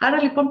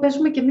 Άρα λοιπόν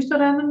παίζουμε και εμείς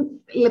τώρα έναν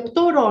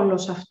λεπτό ρόλο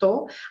σε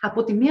αυτό.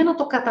 Από τη μία να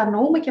το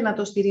κατανοούμε και να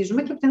το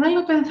στηρίζουμε και από την άλλη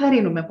να το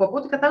ενθαρρύνουμε. Που από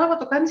ό,τι κατάλαβα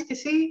το κάνεις και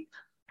εσύ.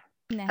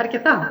 Ναι.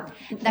 Αρκετά.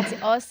 Εντάξει,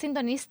 ως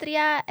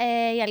συντονίστρια,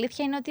 η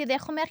αλήθεια είναι ότι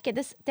δέχομαι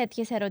αρκετές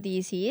τέτοιες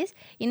ερωτήσεις.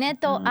 Είναι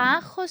το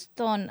άγχος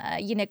των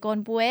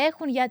γυναικών που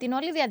έχουν για την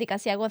όλη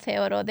διαδικασία, εγώ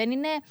θεωρώ.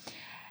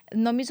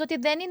 Νομίζω ότι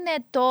δεν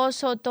είναι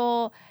τόσο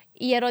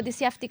η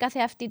ερώτηση αυτή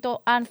καθεαυτή,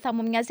 το αν θα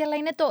μου μοιάζει, αλλά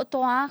είναι το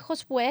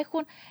άγχος που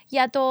έχουν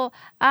για το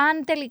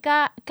αν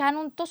τελικά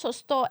κάνουν το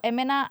σωστό.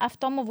 Εμένα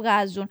αυτό μου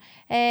βγάζουν.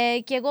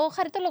 Και εγώ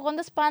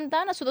χαριτολογώντας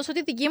πάντα, να σου δώσω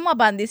τη δική μου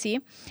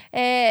απάντηση,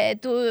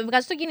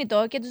 βγάζω το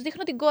κινητό και τους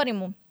δείχνω την κόρη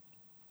μου.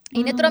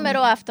 Είναι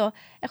τρομερό αυτό.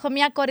 Έχω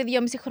μια κόρη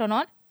 2,5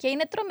 χρονών και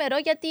είναι τρομερό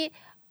γιατί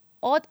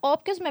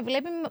όποιος με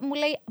βλέπει μου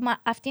λέει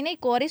 «Μα αυτή είναι η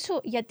κόρη σου,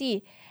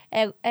 γιατί?»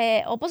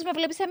 Όπως με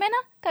βλέπεις εμένα,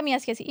 καμία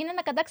σχέση. Είναι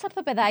ένα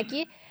κατάξαρθο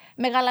παιδάκι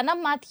με γαλανά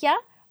μάτια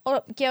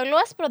και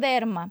ολόασπρο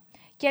δέρμα.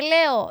 Και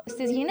λέω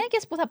στις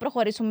γυναίκες που θα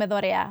προχωρήσουν με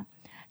δωρεά,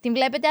 την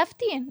βλέπετε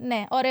αυτή?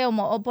 Ναι,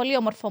 ωραίο, πολύ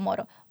όμορφο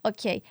μόρο.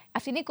 Οκ,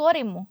 αυτή είναι η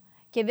κόρη μου.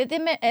 Και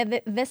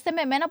δέστε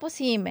με εμένα πώς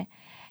είμαι.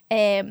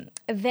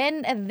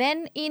 Δεν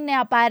είναι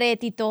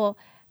απαραίτητο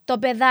το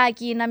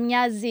παιδάκι να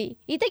μοιάζει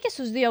είτε και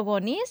στους δύο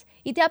γονείς,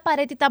 είτε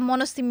απαραίτητα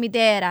μόνο στη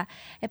μητέρα.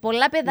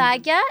 Πολλά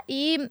παιδάκια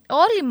ή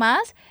όλοι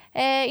μας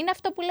είναι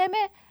αυτό που λέμε,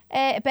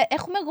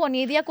 έχουμε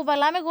γονίδια,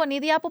 κουβαλάμε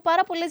γονίδια από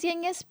πάρα πολλές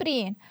γενιές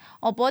πριν.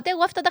 Οπότε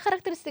εγώ αυτά τα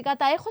χαρακτηριστικά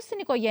τα έχω στην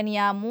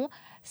οικογένειά μου,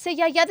 σε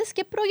γιαγιάδες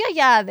και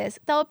προγιαγιάδες,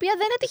 τα οποία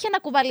δεν έτυχε να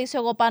κουβαλήσω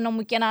εγώ πάνω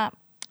μου και να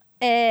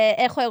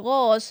έχω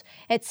εγώ ως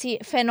έτσι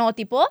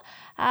φαινότυπο,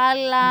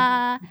 αλλά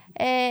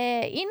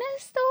είναι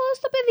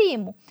στο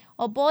παιδί μου.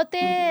 Οπότε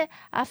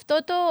αυτό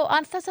το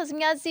αν θα σας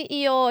μοιάζει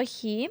ή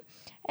όχι,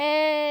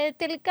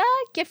 τελικά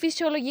και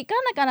φυσιολογικά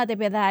να κάνατε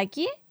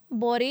παιδάκι,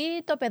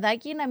 μπορεί το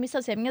παιδάκι να μην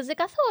σας έμοιαζε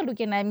καθόλου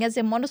και να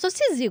έμοιαζε μόνο στο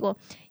σύζυγο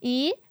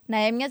ή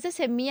να έμοιαζε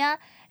σε μια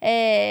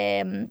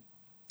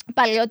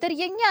παλαιότερη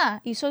γενιά,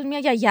 ίσως μια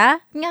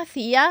γιαγιά, μια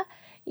θεία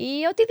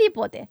ή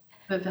οτιδήποτε.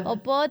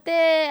 Οπότε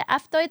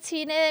αυτό έτσι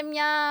είναι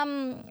μια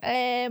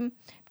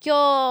πιο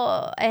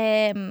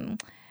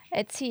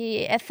έτσι,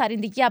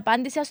 εθαρρυντική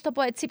απάντηση, ας το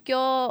πω έτσι πιο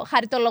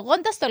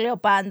χαριτολογώντας το λέω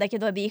πάντα και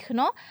το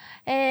δείχνω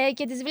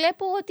και τις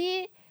βλέπω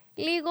ότι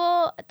λίγο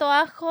το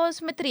άγχος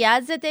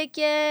μετριάζεται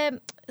και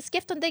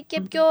σκέφτονται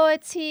και πιο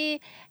έτσι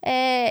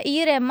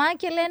ήρεμα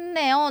και λένε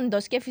ναι,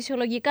 όντως και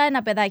φυσιολογικά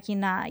ένα παιδάκι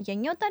να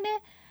γεννιότανε,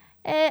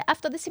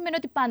 αυτό δεν σημαίνει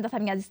ότι πάντα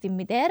θα μοιάζει στη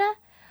μητέρα.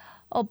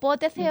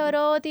 Οπότε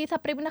θεωρώ ότι θα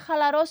πρέπει να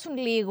χαλαρώσουν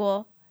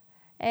λίγο,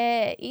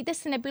 είτε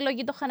στην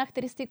επιλογή των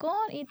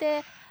χαρακτηριστικών, είτε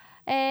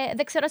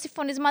δεν ξέρω αν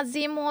συμφωνείς μαζί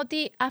μου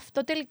ότι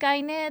αυτό τελικά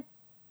είναι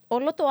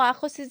όλο το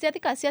άγχος της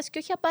διαδικασίας και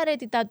όχι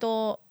απαραίτητα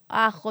το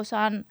άγχος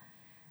αν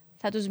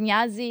θα τους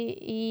μοιάζει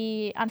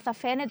ή αν θα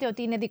φαίνεται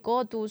ότι είναι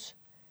δικό τους.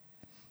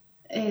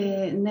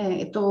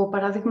 Ναι, το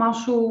παράδειγμά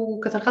σου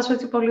καταρχάς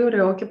έτσι πολύ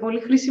ωραίο και πολύ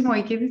χρήσιμο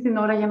εκείνη την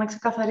ώρα για να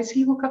ξεκαθαρίσει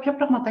λίγο κάποια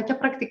πραγματάκια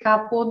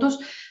πρακτικά που όντως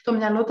το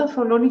μυαλό τα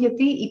θολώνει,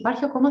 γιατί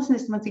υπάρχει ακόμα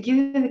συναισθηματική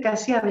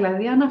διαδικασία.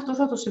 Δηλαδή, αν αυτό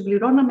θα το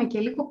συμπληρώναμε και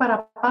λίγο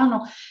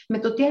παραπάνω με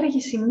το τι άραγε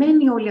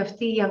σημαίνει όλη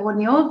αυτή η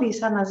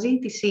αγωνιώδης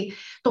αναζήτηση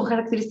των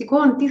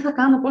χαρακτηριστικών, τι θα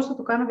κάνω, πώς θα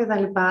το κάνω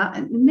κτλ.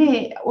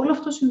 Ναι, όλο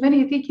αυτό συμβαίνει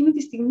γιατί εκείνη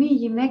τη στιγμή η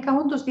γυναίκα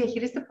όντως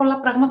διαχειρίζεται πολλά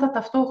πράγματα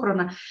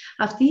ταυτόχρονα.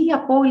 Αυτή η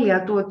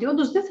απώλεια του ότι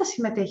όντως δεν θα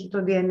συμμετέχει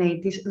το DNA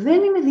της,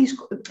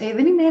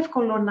 δεν είναι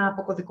εύκολο να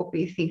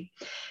αποκωδικοποιηθεί.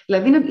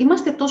 Δηλαδή,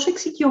 είμαστε τόσο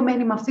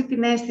εξοικειωμένοι με αυτή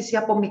την αίσθηση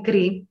από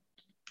μικρή,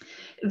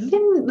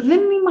 δεν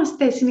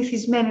είμαστε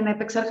συνηθισμένοι να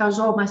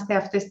επεξεργαζόμαστε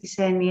αυτές τις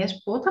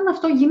έννοιες, που όταν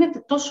αυτό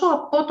γίνεται τόσο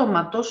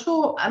απότομα, τόσο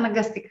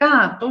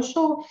αναγκαστικά,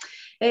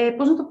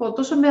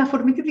 τόσο με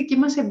αφορμή τη δική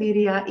μας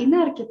εμπειρία, είναι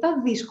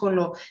αρκετά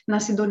δύσκολο να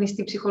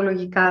συντονιστεί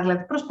ψυχολογικά.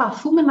 Δηλαδή,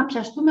 προσπαθούμε να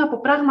πιαστούμε από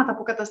πράγματα,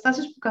 από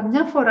καταστάσεις που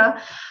καμιά φορά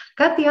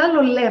κάτι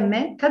άλλο λέμε,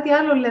 κάτι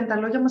άλλο λένε τα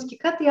λόγια μας και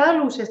κάτι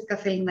άλλο ουσιαστικά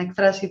θέλει να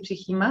εκφράσει η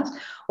ψυχή μας.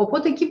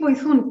 Οπότε εκεί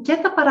βοηθούν και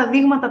τα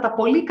παραδείγματα, τα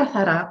πολύ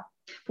καθαρά,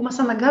 που μας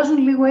αναγκάζουν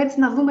λίγο έτσι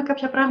να δούμε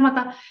κάποια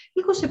πράγματα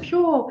λίγο σε πιο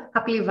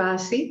απλή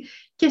βάση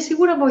και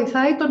σίγουρα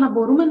βοηθάει το να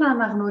μπορούμε να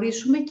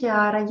αναγνωρίσουμε και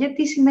άραγε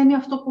τι σημαίνει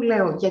αυτό που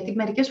λέω. Γιατί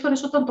μερικές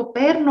φορές όταν το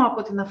παίρνω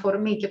από την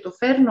αφορμή και το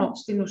φέρνω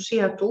στην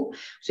ουσία του,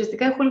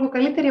 ουσιαστικά έχω λίγο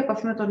καλύτερη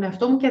επαφή με τον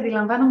εαυτό μου και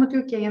αντιλαμβάνομαι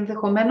ότι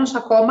ενδεχομένως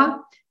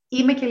ακόμα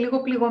είμαι και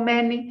λίγο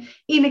πληγωμένη,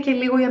 είναι και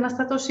λίγο η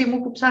αναστάτωσή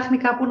μου που ψάχνει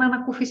κάπου να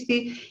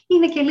ανακουφιστεί,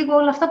 είναι και λίγο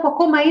όλα αυτά που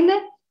ακόμα είναι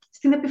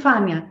στην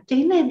επιφάνεια και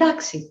είναι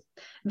εντάξει.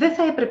 Δεν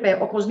θα έπρεπε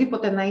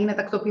οπωσδήποτε να είναι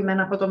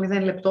τακτοποιημένα από το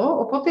 0 λεπτό,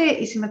 οπότε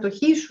η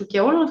συμμετοχή σου και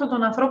όλων αυτών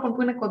των ανθρώπων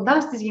που είναι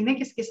κοντά στις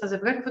γυναίκες και στα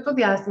ζευγάρια αυτό το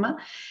διάστημα,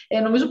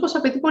 νομίζω πως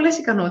απαιτεί πολλές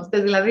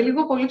ικανότητες. Δηλαδή,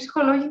 λίγο πολύ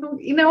ψυχολόγοι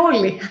είναι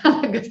όλοι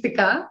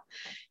αναγκαστικά.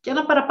 Και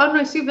ένα παραπάνω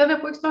εσύ, βέβαια,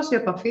 που έχεις τόση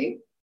επαφή.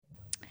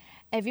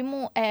 Εύη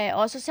μου,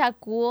 όσο σε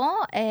ακούω,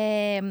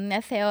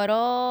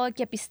 θεωρώ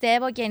και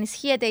πιστεύω και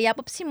ενισχύεται η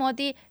άποψη μου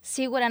ότι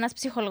σίγουρα ένας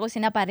ψυχολόγος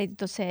είναι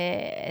απαραίτητος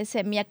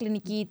σε μια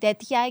κλινική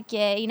τέτοια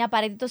και είναι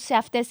απαραίτητος σε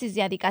αυτές τις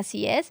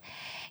διαδικασίες.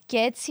 Και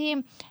έτσι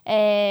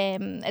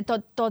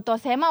το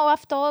θέμα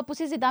αυτό που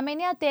συζητάμε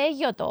είναι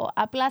ατέγιωτο.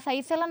 Απλά θα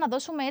ήθελα να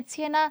δώσουμε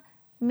έτσι ένα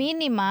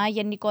μήνυμα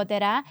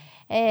γενικότερα.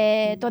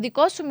 Το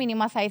δικό σου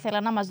μήνυμα θα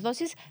ήθελα να μας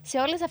δώσεις σε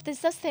όλες αυτές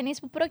τις ασθενείς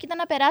που πρόκειται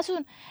να περάσουν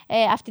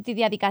αυτή τη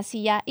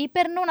διαδικασία ή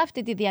περνούν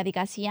αυτή τη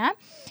διαδικασία,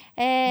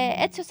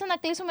 έτσι ώστε να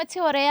κλείσουμε έτσι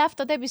ωραία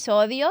αυτό το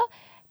επεισόδιο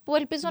που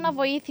ελπίζω να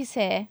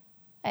βοήθησε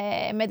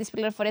με τις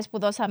πληροφορίες που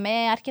δώσαμε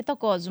αρκετό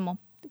κόσμο.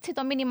 Έτσι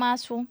το μήνυμά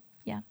σου.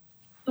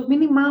 Το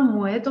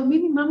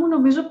μήνυμά μου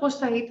νομίζω πως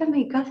θα ήταν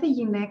η κάθε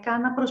γυναίκα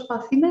να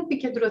προσπαθεί να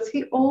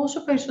επικεντρωθεί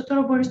όσο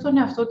περισσότερο μπορεί στον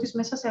εαυτό της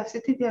μέσα σε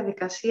αυτή τη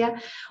διαδικασία,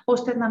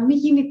 ώστε να μην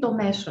γίνει το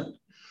μέσον.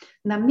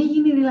 Να μην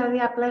γίνει δηλαδή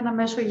απλά ένα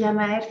μέσο για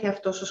να έρθει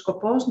αυτός ο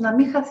σκοπός, να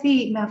μην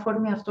χαθεί με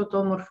αφορμή αυτό το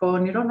όμορφο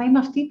όνειρο, να είναι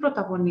αυτή η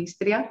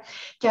πρωταγωνίστρια.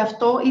 Και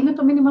αυτό είναι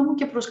το μήνυμά μου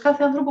και προς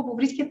κάθε άνθρωπο που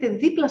βρίσκεται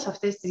δίπλα σε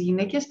αυτές τις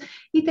γυναίκες,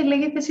 είτε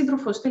λέγεται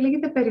σύντροφος, είτε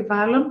λέγεται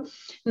περιβάλλον,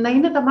 να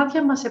είναι τα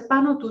μάτια μας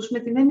επάνω τους, με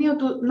την έννοια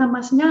του να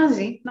μας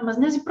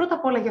νοιάζει πρώτα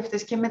απ' όλα για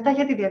αυτές και μετά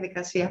για τη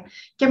διαδικασία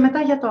και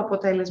μετά για το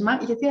αποτέλεσμα,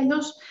 γιατί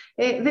αλλιώς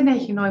δεν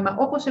έχει νόημα.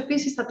 Όπως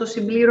επίσης θα το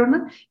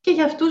συμπλήρωνα και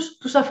για αυτούς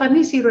τους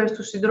αφανείς ήρωες,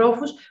 τους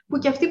συντρόφους, που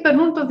και αυτοί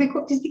περνούν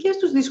τις δικές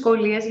τους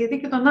δυσκολίες, γιατί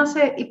και το να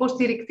είσαι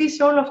υποστηρικτή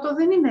σε όλο αυτό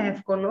δεν είναι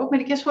εύκολο.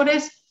 Μερικές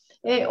φορές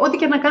ό,τι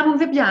και να κάνουν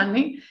δεν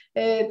πιάνει.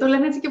 Το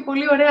λένε έτσι και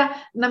πολύ ωραία,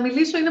 να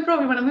μιλήσω είναι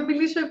πρόβλημα, να μην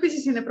μιλήσω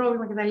επίσης είναι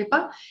πρόβλημα κτλ.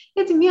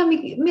 Έτσι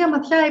μία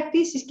ματιά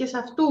επίσης και σε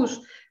αυτούς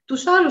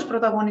τους άλλους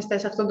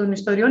πρωταγωνιστές αυτών των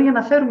ιστοριών για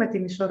να φέρουμε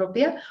την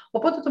ισορροπία.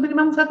 Οπότε το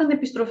μήνυμά μου θα ήταν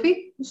επιστροφή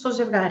στο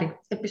ζευγάρι.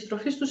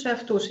 Επιστροφή στους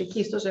εαυτούς,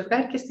 εκεί στο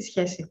ζευγάρι και στη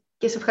σχέση.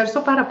 Και σε ευχαριστώ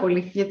πάρα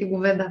πολύ για την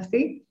κουβέντα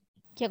αυτή.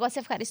 Και εγώ σε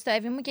ευχαριστώ,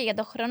 Εύη μου, και για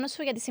τον χρόνο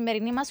σου, για τη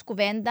σημερινή μας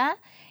κουβέντα.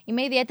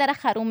 Είμαι ιδιαίτερα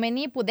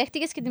χαρούμενη που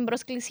δέχτηκες και την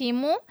πρόσκλησή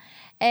μου,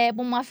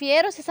 που μου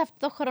αφιέρωσες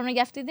αυτό το χρόνο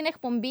για αυτή την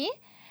εκπομπή.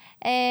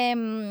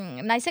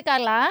 Να είσαι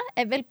καλά.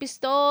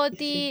 Ευελπιστώ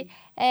ότι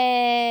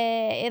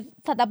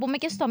θα τα πούμε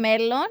και στο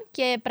μέλλον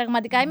και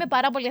πραγματικά είμαι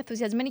πάρα πολύ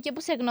ενθουσιασμένη και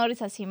που σε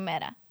γνώρισα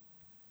σήμερα.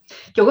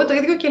 Και εγώ το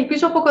ίδιο και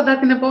ελπίζω από κοντά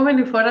την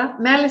επόμενη φορά,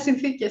 με άλλες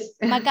συνθήκες.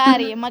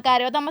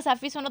 Μακάρι, όταν μας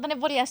αφήσουν, όταν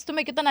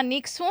εμβολιαστούμε και όταν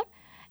ανοίξουν,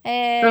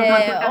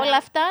 όλα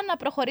αυτά να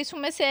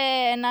προχωρήσουμε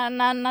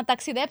να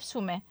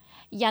ταξιδέψουμε.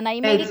 Για να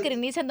είμαι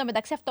ειλικρινής,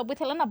 εντωμεταξύ αυτό που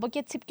ήθελα να πω και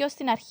έτσι πιο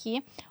στην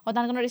αρχή,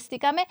 όταν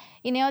γνωριστήκαμε,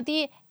 είναι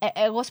ότι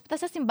εγώ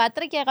σπούδασα στην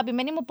Πάτρα και η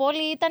αγαπημένη μου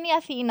πόλη ήταν η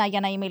Αθήνα, για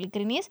να είμαι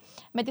ειλικρινής.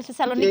 Με τη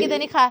Θεσσαλονίκη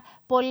δεν είχα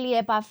πολλή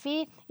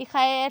επαφή, είχα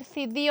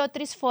έρθει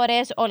 2-3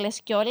 φορές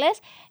όλες και όλες,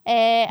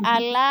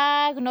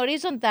 αλλά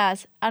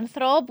γνωρίζοντας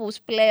ανθρώπους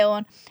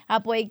πλέον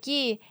από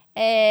εκεί,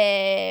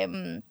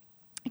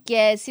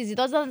 και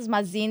συζητώντας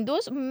μαζί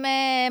τους,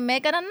 με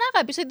έκαναν να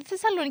αγαπήσω τη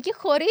Θεσσαλονίκη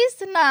χωρίς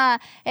να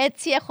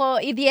έτσι έχω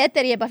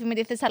ιδιαίτερη επαφή με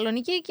τη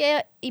Θεσσαλονίκη,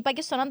 και είπα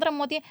και στον άντρα μου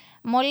ότι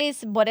μόλις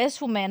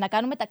μπορέσουμε να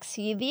κάνουμε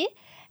ταξίδι,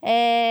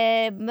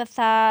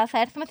 θα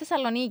έρθουμε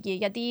Θεσσαλονίκη,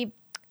 γιατί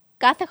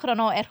κάθε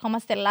χρόνο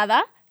έρχομαστε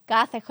Ελλάδα,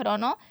 κάθε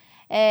χρόνο,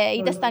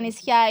 είτε στα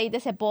νησιά είτε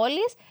σε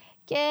πόλεις,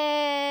 και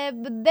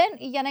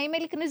για να είμαι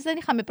ειλικρινής δεν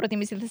είχαμε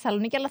προτιμήσει τη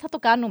Θεσσαλονίκη, αλλά θα το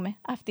κάνουμε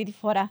αυτή τη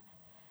φορά.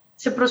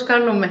 Σε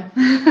προσκαλούμε.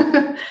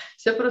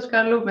 Σε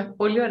προσκαλούμε.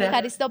 Πολύ ωραία.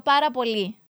 Ευχαριστώ πάρα πολύ.